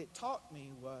 What it taught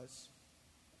me was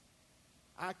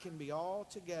I can be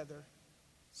altogether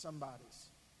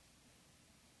somebody's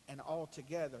and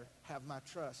altogether have my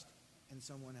trust in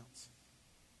someone else.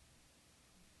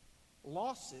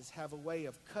 Losses have a way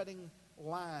of cutting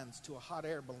lines to a hot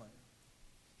air balloon.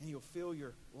 And you'll feel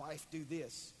your life do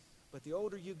this. But the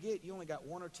older you get, you only got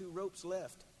 1 or 2 ropes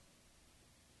left.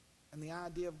 And the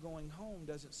idea of going home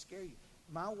doesn't scare you.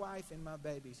 My wife and my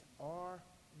babies are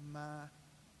my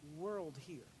world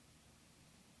here.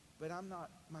 But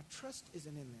my trust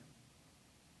isn't in them.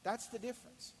 That's the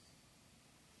difference.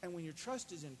 And when your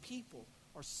trust is in people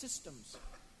or systems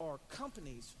or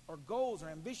companies or goals or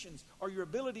ambitions or your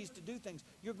abilities to do things,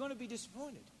 you're going to be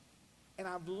disappointed. And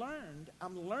I'm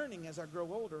learning as I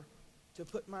grow older to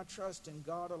put my trust in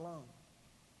God alone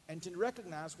and to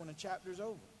recognize when a chapter's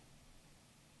over.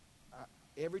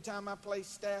 Every time I play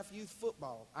staff youth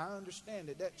football, I understand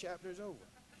that chapter's over.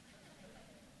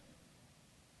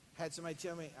 Had somebody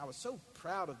tell me, I was so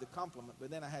proud of the compliment, but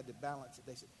then I had to balance it.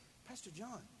 They said, Pastor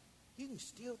John, you can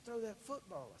still throw that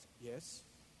football. I said, yes.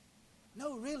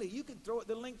 No, really, you can throw it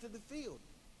the length of the field.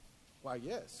 Why,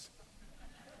 yes.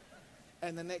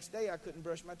 And the next day, I couldn't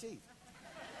brush my teeth.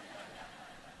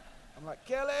 I'm like,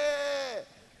 Kelly!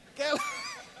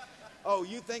 Oh,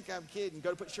 you think I'm kidding. Go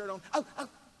to put a shirt on. Oh.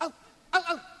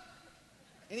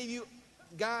 Any of you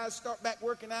guys start back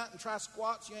working out and try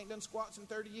squats? You ain't done squats in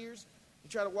 30 years? You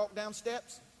try to walk down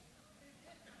steps?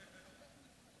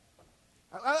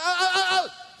 Oh.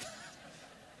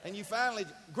 And you finally,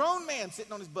 grown man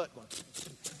sitting on his butt going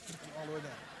all the way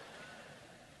down.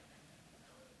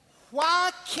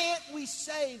 Why can't we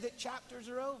say that chapters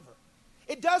are over?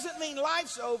 It doesn't mean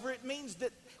life's over. It means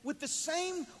that with the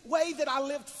same way that I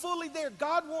lived fully there,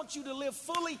 God wants you to live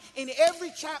fully in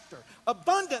every chapter.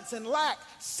 Abundance and lack,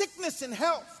 sickness and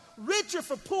health, richer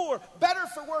for poor, better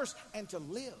for worse, and to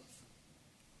live.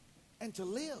 And to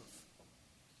live.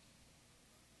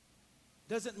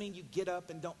 Doesn't mean you get up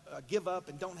and don't give up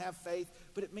and don't have faith,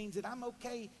 but it means that I'm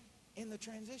okay in the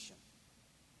transition.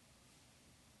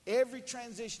 Every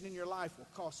transition in your life will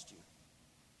cost you.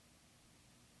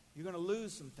 You're going to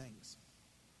lose some things.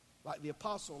 Like the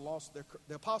apostles lost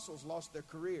their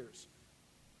careers.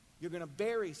 You're going to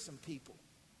bury some people.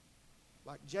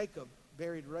 Like Jacob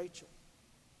buried Rachel.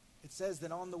 It says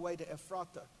that on the way to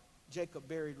Ephrathah, Jacob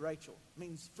buried Rachel. It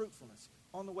means fruitfulness.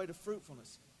 On the way to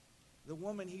fruitfulness, the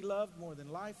woman he loved more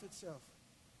than life itself,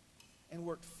 and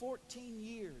worked 14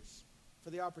 years for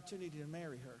the opportunity to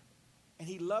marry her. And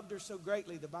he loved her so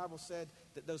greatly, the Bible said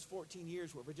that those 14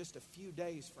 years were just a few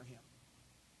days for him.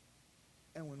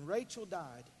 And when Rachel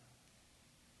died,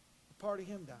 a part of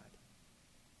him died.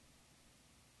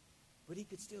 But he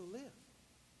could still live.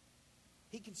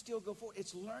 He can still go forward.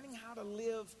 It's learning how to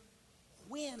live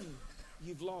when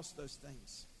you've lost those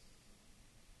things.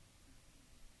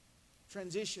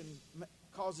 Transition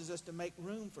causes us to make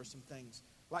room for some things.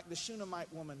 Like the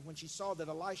Shunammite woman, when she saw that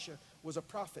Elisha was a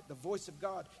prophet, the voice of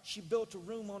God, she built a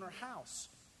room on her house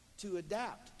to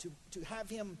adapt, to have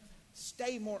him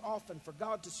stay more often, for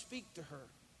God to speak to her.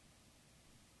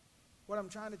 What I'm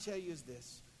trying to tell you is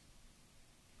this.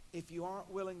 If you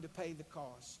aren't willing to pay the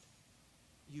cost,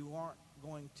 you aren't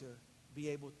going to be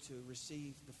able to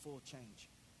receive the full change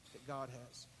that God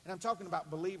has. And I'm talking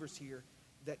about believers here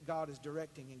that God is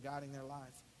directing and guiding their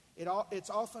life. It's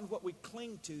often what we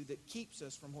cling to that keeps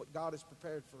us from what God has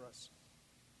prepared for us.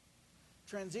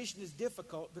 Transition is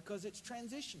difficult because it's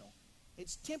transitional.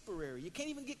 It's temporary. You can't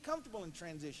even get comfortable in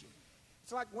transition.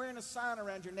 It's like wearing a sign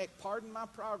around your neck, "Pardon my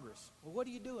progress." Well, what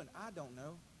are you doing? I don't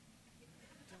know.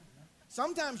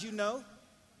 Sometimes you know.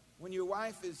 When your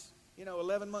wife is,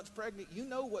 11 months pregnant, you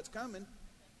know what's coming.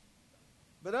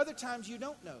 But other times you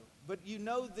don't know. But you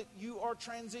know that you are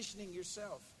transitioning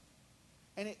yourself.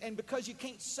 And because you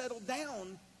can't settle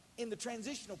down in the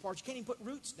transitional part, you can't even put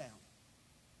roots down.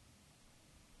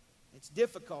 It's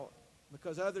difficult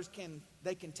because others can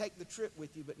take the trip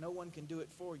with you, but no one can do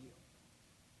it for you.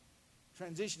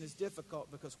 Transition is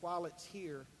difficult because while it's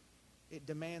here, it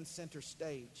demands center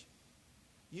stage.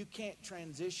 You can't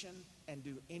transition and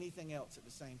do anything else at the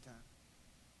same time.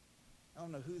 I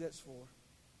don't know who that's for.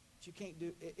 But you can't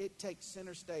do it. It takes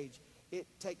center stage. It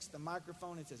takes the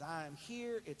microphone and says, "I am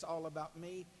here. It's all about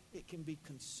me." It can be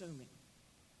consuming.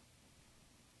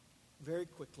 Very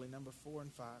quickly, number 4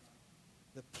 and 5.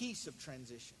 The peace of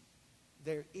transition.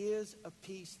 There is a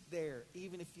peace there,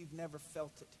 even if you've never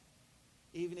felt it.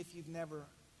 Even if you've never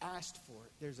asked for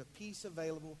it. There's a peace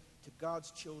available to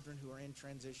God's children who are in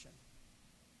transition.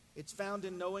 It's found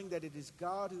in knowing that it is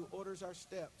God who orders our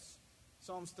steps.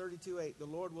 Psalms 32:8, the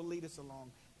Lord will lead us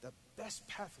along the best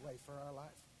pathway for our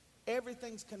life.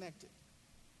 Everything's connected.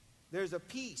 There's a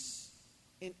peace.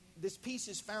 This peace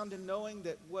is found in knowing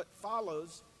that what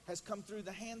follows has come through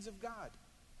the hands of God.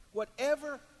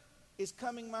 Whatever is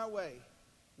coming my way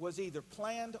was either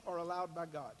planned or allowed by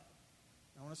God.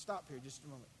 I want to stop here just a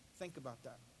moment. Think about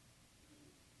that.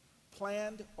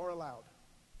 Planned or allowed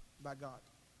by God.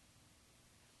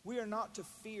 We are not to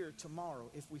fear tomorrow.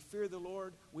 If we fear the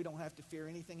Lord, we don't have to fear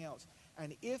anything else.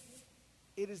 And if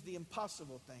it is the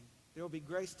impossible thing, there will be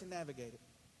grace to navigate it.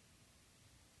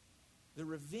 The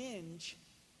revenge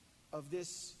of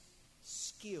this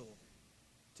skill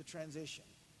to transition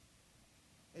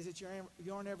is that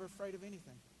you aren't ever afraid of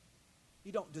anything.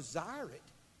 You don't desire it.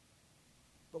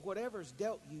 But whatever's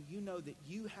dealt you, you know that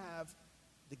you have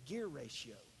the gear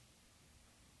ratio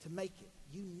to make it.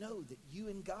 You know that you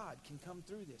and God can come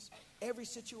through this. Every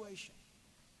situation.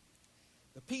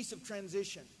 The peace of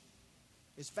transition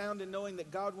is found in knowing that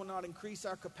God will not increase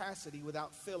our capacity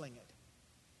without filling it.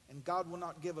 And God will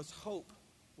not give us hope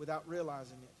without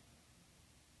realizing it.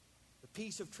 The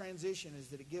peace of transition is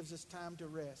that it gives us time to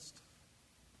rest.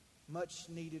 Much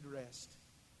needed rest.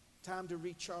 Time to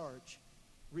recharge,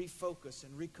 refocus,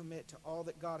 and recommit to all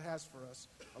that God has for us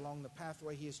along the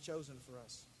pathway He has chosen for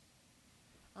us.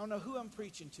 I don't know who I'm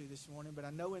preaching to this morning, but I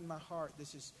know in my heart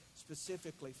this is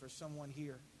specifically for someone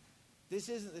here. This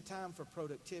isn't the time for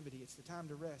productivity. It's the time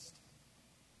to rest.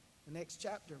 The next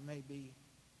chapter may be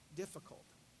difficult.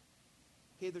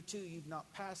 Hitherto, you've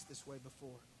not passed this way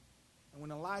before. And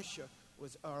when Elijah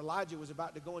was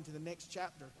about to go into the next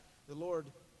chapter, the Lord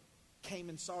came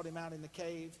and sought him out in the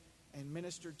cave and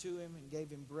ministered to him and gave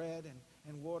him bread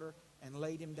and water and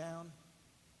laid him down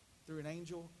through an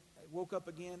angel. Woke up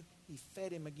again. He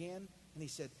fed him again. And he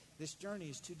said, "This journey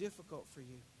is too difficult for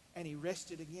you." And he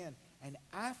rested again. And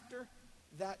after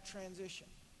that transition,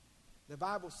 the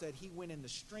Bible said he went in the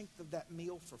strength of that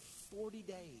meal for 40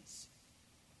 days.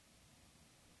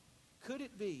 Could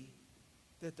it be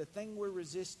that the thing we're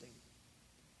resisting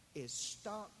is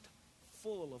stocked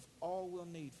full of all we'll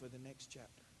need for the next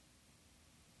chapter?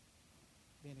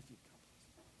 Ben, if you'd come, please.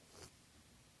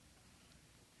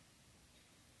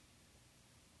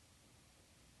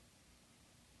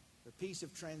 The peace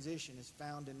of transition is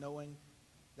found in knowing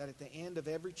that at the end of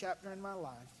every chapter in my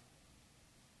life,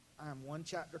 I am one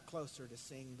chapter closer to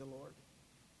seeing the Lord.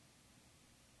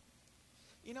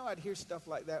 I'd hear stuff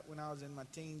like that when I was in my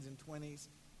teens and 20s,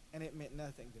 and it meant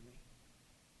nothing to me.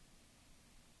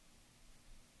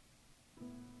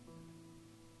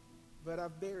 But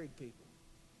I've buried people.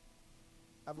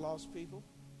 I've lost people.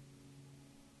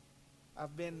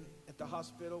 I've been at the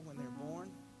hospital when they're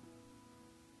born.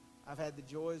 I've had the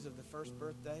joys of the first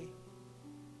birthday.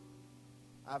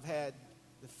 I've had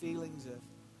the feelings of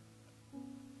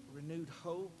renewed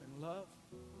hope and love,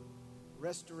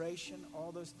 restoration,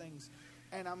 all those things.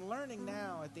 And I'm learning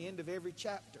now at the end of every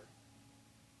chapter,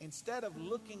 instead of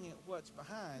looking at what's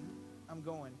behind, I'm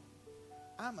going,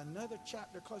 I'm another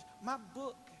chapter close. My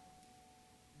book,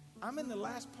 I'm in the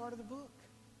last part of the book.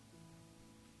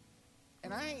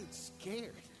 And I ain't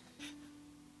scared.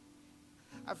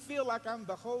 I feel like I'm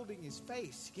beholding His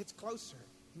face. It gets closer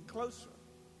and closer.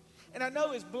 And I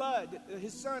know his blood,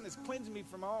 his son, has cleansed me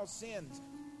from all sins.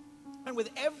 And with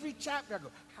every chapter, I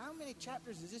go, how many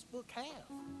chapters does this book have?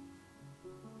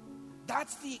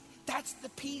 That's the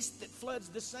peace that floods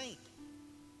the saint.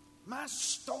 My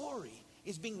story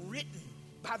is being written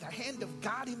by the hand of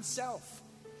God himself.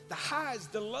 The highs,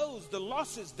 the lows, the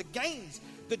losses, the gains,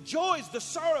 the joys, the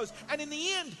sorrows, and in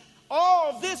the end,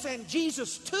 all this and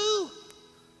Jesus too.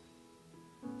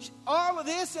 All of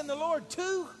this and the Lord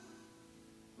too.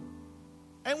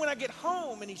 And when I get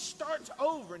home and he starts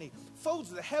over and he folds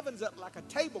the heavens up like a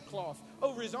tablecloth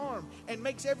over his arm and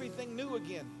makes everything new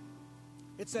again.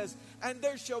 It says, and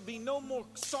there shall be no more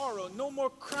sorrow, no more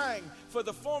crying, for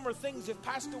the former things have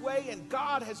passed away, and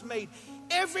God has made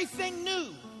everything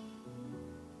new.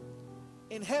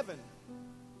 In heaven,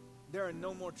 there are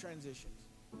no more transitions.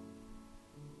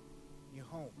 You're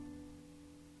home.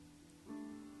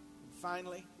 And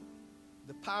finally,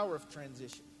 the power of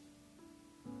transition.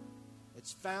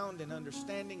 It's found in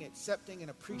understanding, accepting,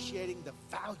 and appreciating the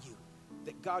value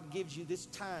that God gives you this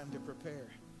time to prepare.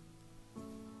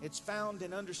 It's found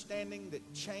in understanding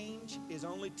that change is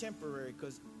only temporary,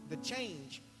 because the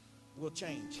change will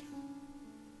change.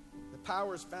 The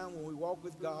power is found when we walk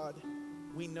with God.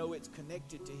 We know it's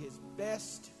connected to his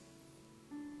best.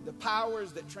 The power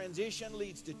is that transition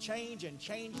leads to change, and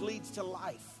change leads to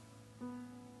life.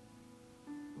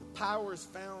 The power is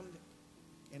found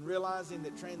in realizing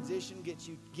that transition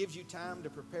gives you time to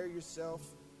prepare yourself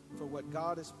for what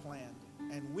God has planned.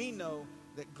 And we know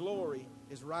that glory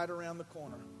is right around the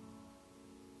corner.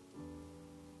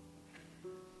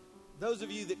 Those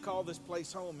of you that call this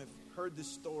place home have heard this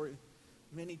story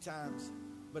many times.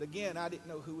 But again, I didn't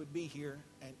know who would be here,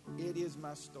 and it is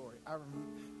my story. I remember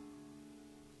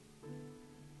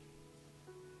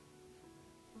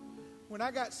when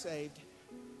I got saved,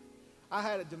 I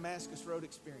had a Damascus Road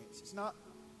experience. It's not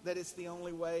that it's the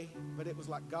only way, but it was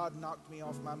like God knocked me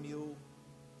off my mule.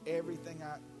 Everything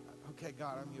okay,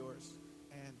 God, I'm yours.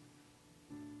 And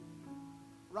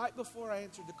right before I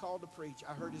answered the call to preach,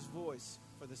 I heard his voice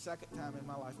for the second time in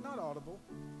my life. Not audible,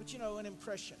 but an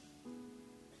impression.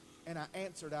 And I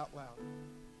answered out loud.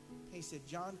 He said,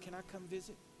 John, can I come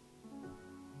visit?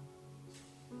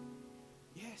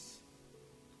 Yes.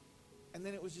 And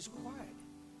then it was just quiet.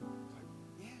 Like,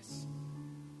 yes.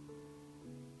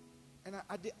 And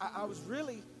I was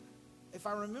really, if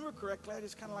I remember correctly, I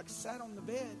just kind of like sat on the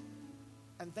bed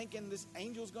and thinking this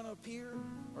angel's going to appear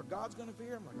or God's going to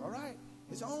appear. I'm like, all right,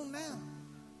 it's on now,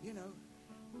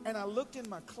 And I looked in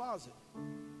my closet.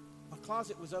 My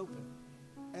closet was open.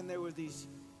 And there were these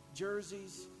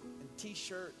jerseys and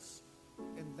T-shirts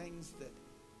and things that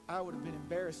I would have been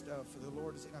embarrassed of for the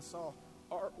Lord to see. And I saw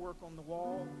artwork on the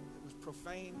wall that was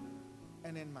profane.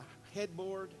 And in my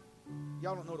headboard,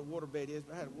 y'all don't know what a waterbed is,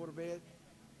 but I had a waterbed.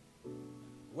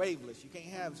 Waveless. You can't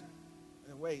have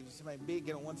waves. Somebody big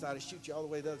get on one side and shoot you all the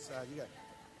way to the other side. You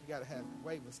got to have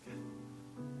waveless.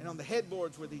 And on the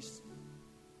headboards were these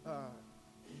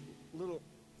little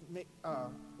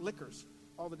liquors,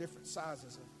 all the different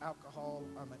sizes of alcohol,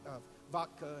 of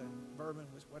vodka and bourbon,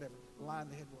 whatever,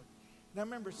 lined the headboard. And I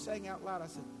remember saying out loud, I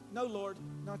said, no, Lord,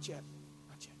 not yet,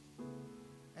 not yet.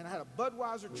 And I had a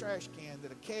Budweiser trash can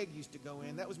that a keg used to go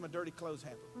in. That was my dirty clothes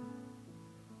hamper.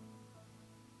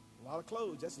 A lot of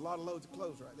clothes. That's a lot of loads of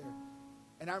clothes right there.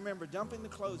 And I remember dumping the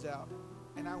clothes out,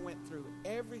 and I went through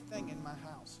everything in my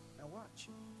house. Now watch.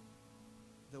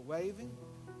 The waving,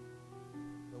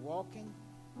 the walking,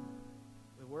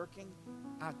 the working.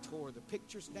 I tore the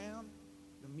pictures down,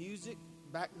 the music.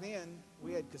 Back then,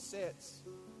 we had cassettes,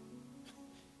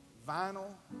 vinyl.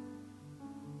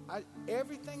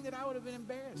 Everything that I would have been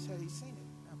embarrassed had he seen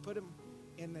it. I put them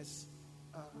in this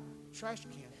trash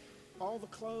can. All the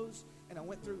clothes, and I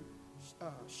went through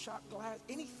shot glass,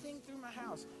 anything through my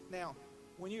house. Now,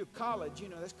 when you're at college,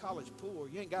 that's college poor.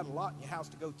 You ain't got a lot in your house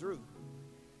to go through.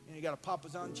 You got a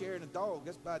papa's-on chair and a dog.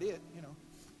 That's about it,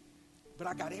 But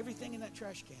I got everything in that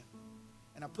trash can.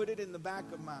 And I put it in the back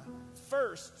of my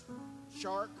first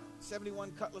Shark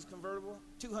 71 Cutlass convertible,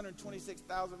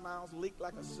 226,000 miles, leaked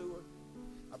like a sewer.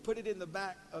 I put it in the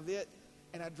back of it,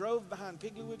 and I drove behind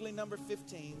Piggly Wiggly number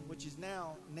 15, which is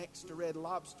now next to Red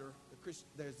Lobster.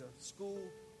 There's a school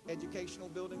educational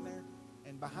building there,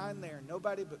 and behind there,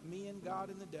 nobody but me and God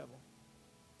and the devil.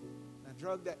 And I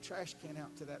drug that trash can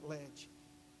out to that ledge,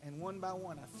 and one by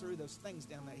one, I threw those things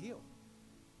down that hill.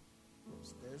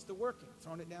 So there's the working,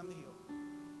 throwing it down the hill.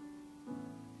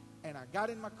 And I got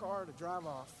in my car to drive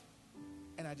off,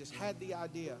 and I just had the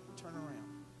idea, turn around.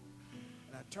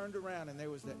 And I turned around, and there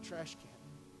was that trash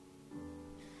can.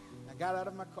 I got out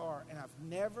of my car, and I've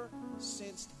never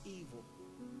sensed evil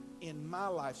in my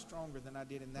life stronger than I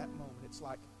did in that moment. It's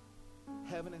like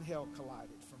heaven and hell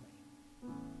collided for me.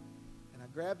 And I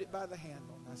grabbed it by the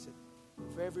handle and I said,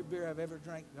 for every beer I've ever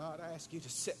drank, God, I ask you to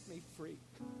set me free.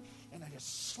 And I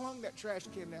just slung that trash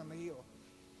can down the hill.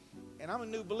 And I'm a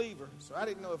new believer, so I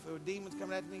didn't know if it were demons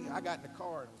coming at me. I got in the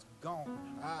car and it was gone.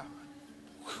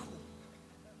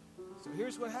 So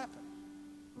here's what happened.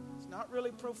 It's not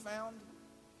really profound.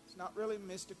 It's not really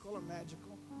mystical or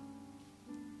magical.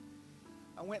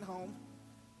 I went home,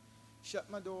 shut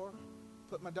my door,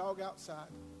 put my dog outside,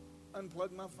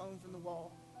 unplugged my phone from the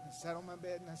wall, and sat on my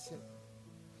bed and I said,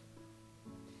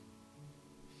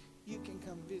 you can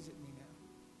come visit me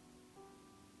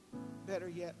now. Better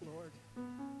yet, Lord,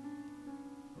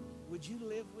 would you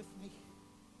live with me?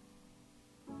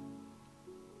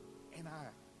 And I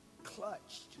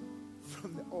clutched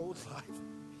from the old life.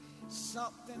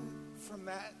 Something from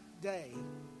that day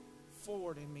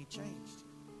forward in me changed.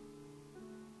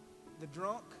 The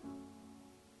drunk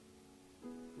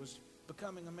was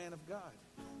becoming a man of God.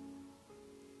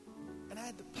 And I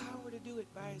had the power to do it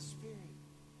by His Spirit.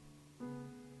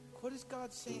 What is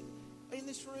God saying? In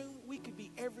this room, we could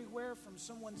be everywhere from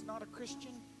someone's not a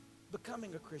Christian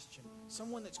becoming a Christian.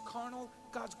 Someone that's carnal,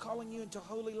 God's calling you into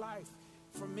holy life.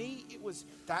 For me,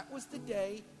 that was the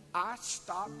day I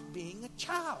stopped being a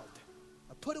child.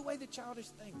 I put away the childish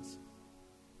things.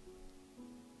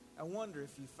 I wonder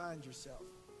if you find yourself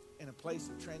in a place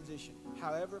of transition,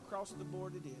 however across the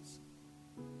board it is.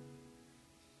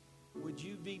 Would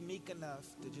you be meek enough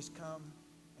to just come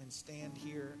and stand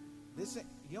here?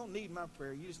 You don't need my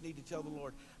prayer. You just need to tell the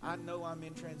Lord, I know I'm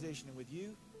in transition. And with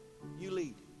you, you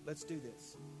lead. Let's do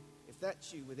this. If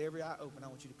that's you, with every eye open, I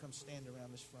want you to come stand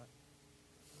around this front.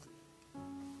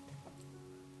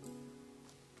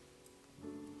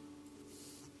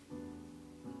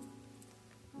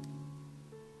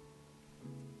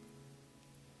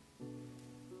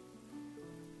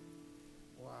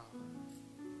 Wow.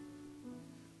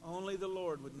 Only the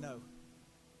Lord would know.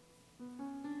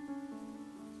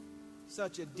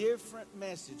 Such a different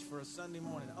message for a Sunday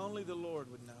morning. Only the Lord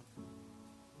would know.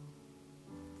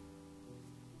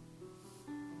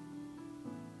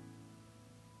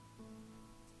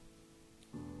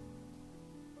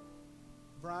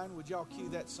 Brian, would y'all cue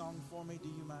that song for me? Do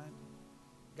you mind?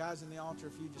 Guys in the altar,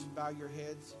 if you just bow your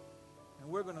heads. And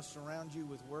we're going to surround you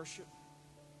with worship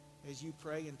as you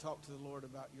pray and talk to the Lord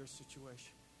about your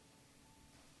situation.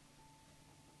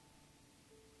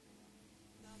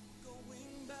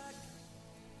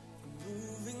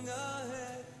 Moving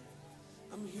ahead,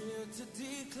 I'm here to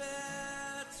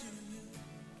declare to you,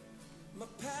 my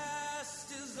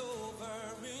past is over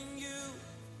in you.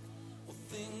 All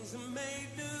things are made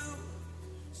new.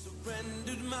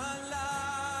 Surrendered my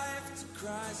life to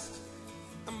Christ.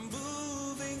 I'm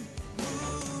moving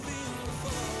forward.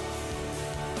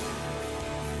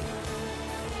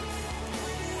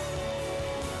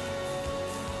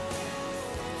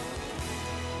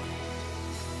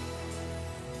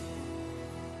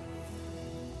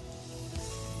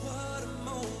 What a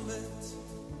moment.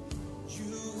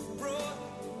 You've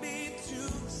brought me to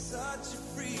such a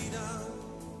freedom.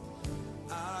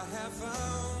 I have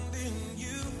found in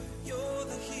you. You're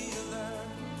the healer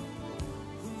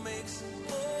who makes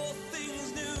all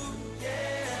things new.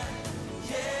 Yeah,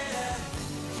 yeah,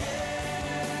 yeah.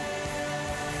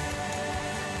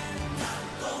 Not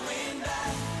going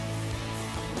back,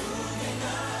 I'm moving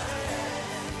ahead.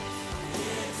 I'm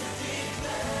here to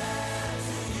declare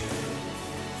to you,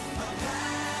 my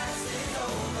past is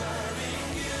over in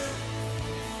you.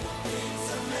 Things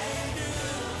are made new.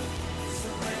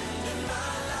 Surrender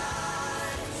my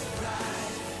life to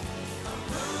Christ. I'm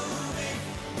moving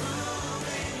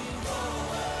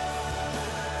forward.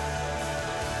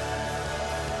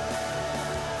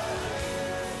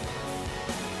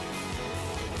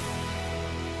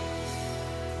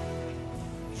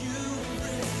 You've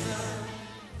risen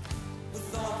with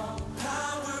all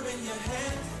power in your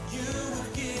hand. You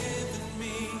have given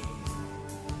me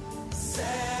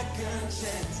second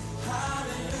chance.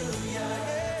 Hallelujah,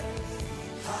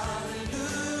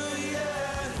 hallelujah.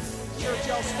 Church,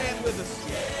 y'all stand with us.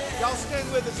 Y'all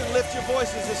stand with us and lift your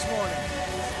voices this morning.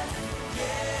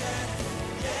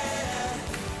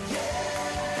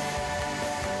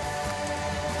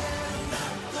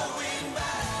 Going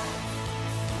back,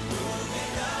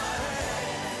 moving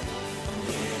ahead. I'm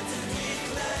here to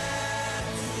declare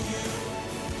to you,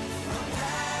 my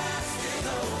past is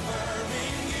over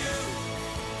in you.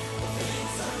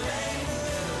 Things are made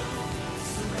new.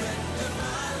 Surrender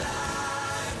my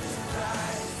life to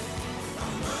Christ.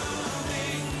 I'm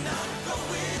moving, not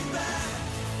going back.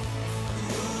 I'm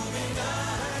moving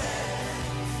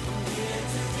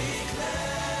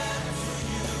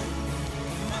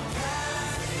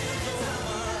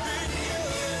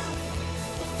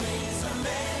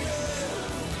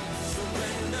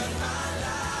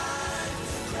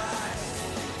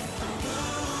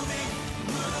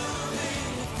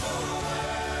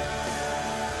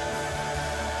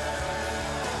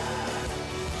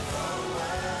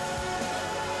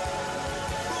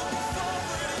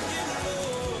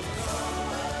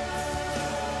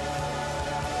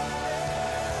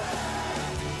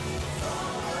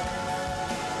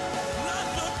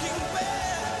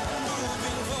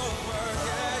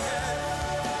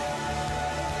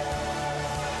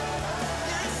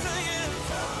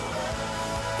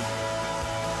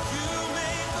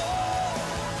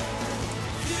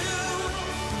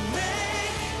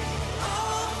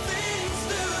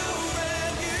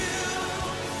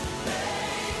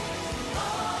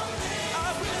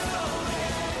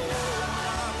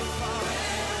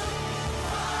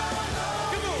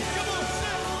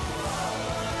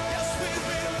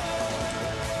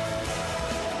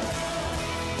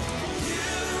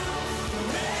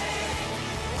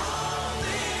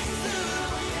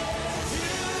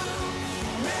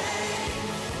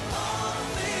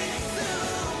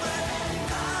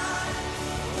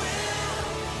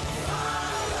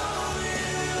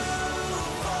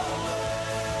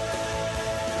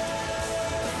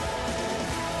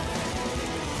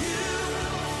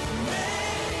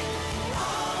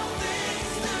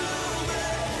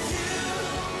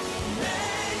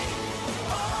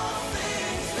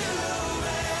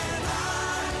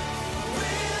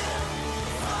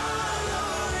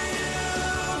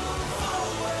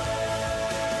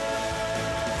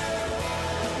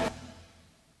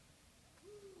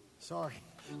Sorry,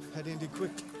 that ended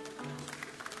quickly.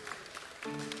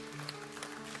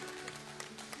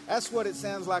 That's what it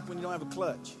sounds like when you don't have a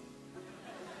clutch.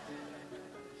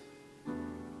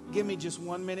 Give me just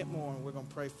 1 minute more and we're going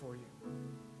to pray for you.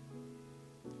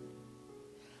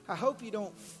 I hope you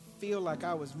don't feel like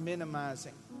I was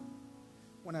minimizing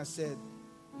when I said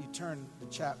you turn the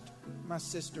chapter. My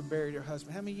sister buried her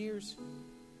husband. How many years?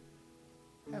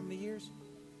 How many years?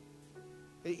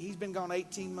 He's been gone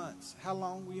 18 months. How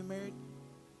long were you married?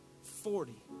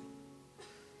 40.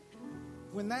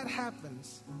 When that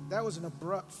happens, that was an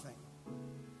abrupt thing.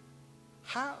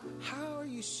 How are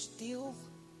you still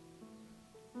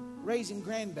raising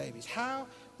grandbabies? How,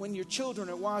 when your children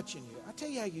are watching you? I'll tell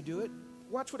you how you do it.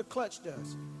 Watch what a clutch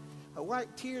does. I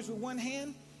wipe tears with one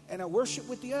hand and I worship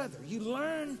with the other. You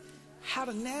learn how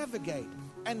to navigate.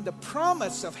 And the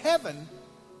promise of heaven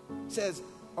says,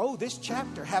 oh, this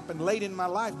chapter happened late in my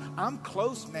life. I'm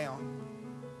close now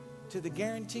to the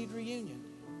guaranteed reunion.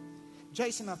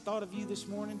 Jason, I thought of you this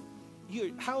morning.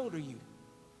 How old are you?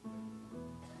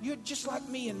 You're just like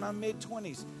me in my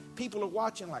mid-20s. People are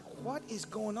watching like, what is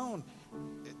going on?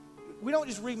 We don't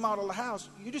just remodel the house.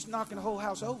 You're just knocking the whole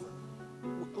house over.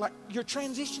 Like, you're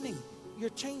transitioning. You're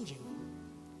changing.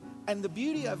 And the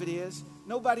beauty of it is,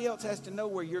 nobody else has to know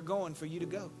where you're going for you to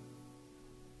go.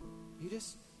 You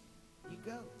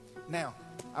go. Now,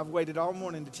 I've waited all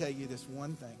morning to tell you this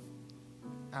one thing.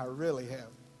 I really have.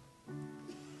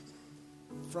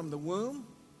 From the womb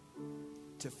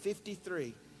to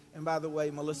 53. And by the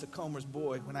way, Melissa Comer's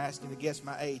boy, when I asked him to guess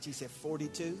my age, he said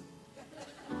 42.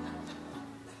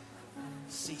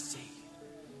 CC.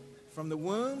 From the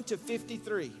womb to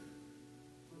 53.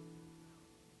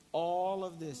 All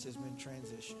of this has been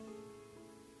transition.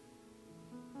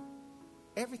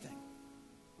 Everything.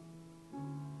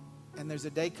 And there's a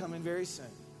day coming very soon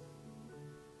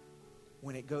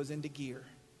when it goes into gear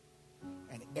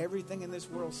and everything in this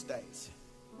world stays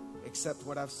except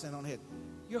what I've sent on ahead.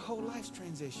 Your whole life's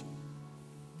transition.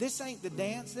 This ain't the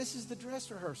dance. This is the dress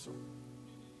rehearsal.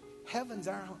 Heaven's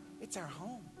our home. It's our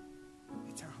home.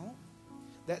 It's our home.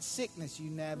 That sickness you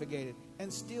navigated,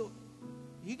 and still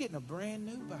you're getting a brand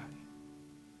new body.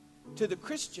 To the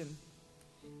Christian,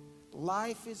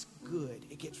 life is good.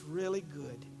 It gets really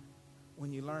good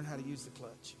when you learn how to use the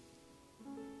clutch.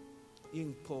 You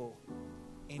can pull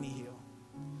any hill.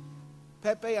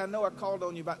 Pepe, I know I called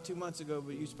on you about 2 months ago,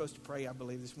 but you're supposed to pray, I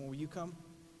believe, this morning. Will you come?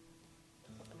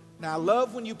 Now, I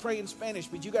love when you pray in Spanish,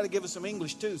 but you got to give us some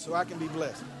English too so I can be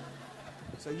blessed.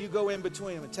 So you go in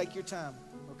between them and take your time,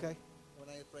 okay? When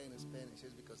I pray in Spanish,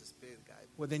 it's because the Spirit guides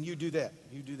me. Well, then you do that.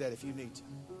 You do that if you need to.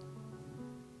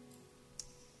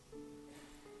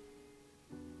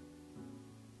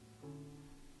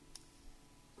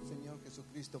 Señor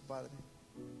Jesucristo, Padre,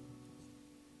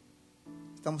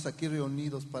 estamos aquí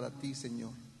reunidos para ti,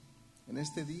 Señor. En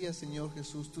este día, Señor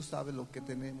Jesús, tú sabes lo que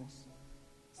tenemos.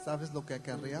 Sabes lo que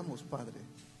acarreamos, Padre.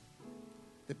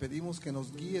 Te pedimos que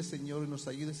nos guíes, Señor, y nos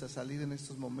ayudes a salir en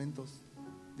estos momentos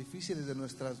difíciles de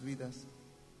nuestras vidas.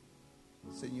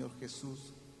 Señor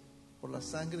Jesús, por la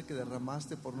sangre que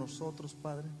derramaste por nosotros,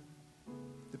 Padre,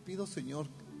 te pido, Señor,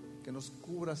 que nos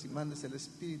cubras y mandes el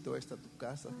Espíritu a esta tu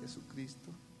casa,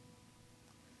 Jesucristo.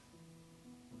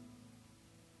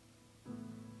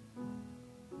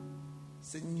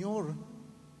 Señor,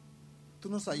 tú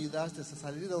nos ayudaste a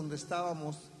salir de donde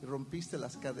estábamos y rompiste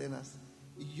las cadenas.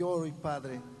 Y yo hoy,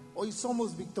 Padre, hoy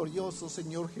somos victoriosos,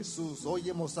 Señor Jesús. Hoy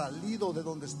hemos salido de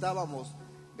donde estábamos.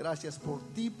 Gracias por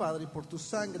ti, Padre, y por tu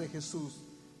sangre, Jesús.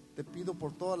 Te pido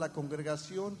por toda la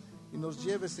congregación y nos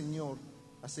lleves, Señor,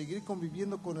 a seguir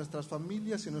conviviendo con nuestras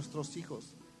familias y nuestros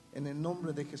hijos. En el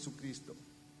nombre de Jesucristo.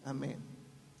 Amén.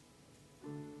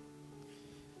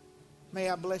 May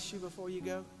I bless you before you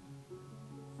go?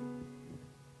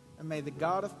 And may the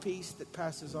God of peace that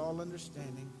passes all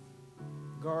understanding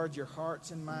guard your hearts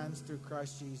and minds through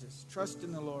Christ Jesus. Trust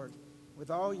in the Lord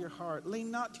with all your heart. Lean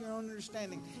not to your own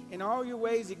understanding. In all your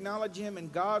ways acknowledge him,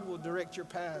 and God will direct your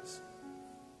paths.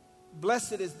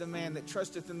 Blessed is the man that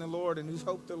trusteth in the Lord, and whose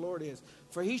hope the Lord is.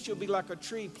 For he shall be like a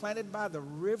tree planted by the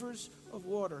rivers of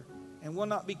water, and will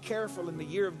not be careful in the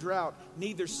year of drought,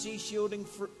 neither cease yielding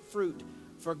fruit.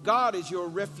 For God is your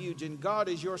refuge, and God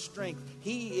is your strength.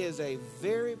 He is a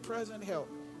very present help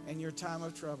in your time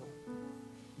of trouble.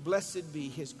 Blessed be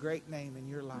his great name in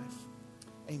your life.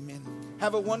 Amen.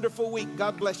 Have a wonderful week.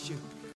 God bless you.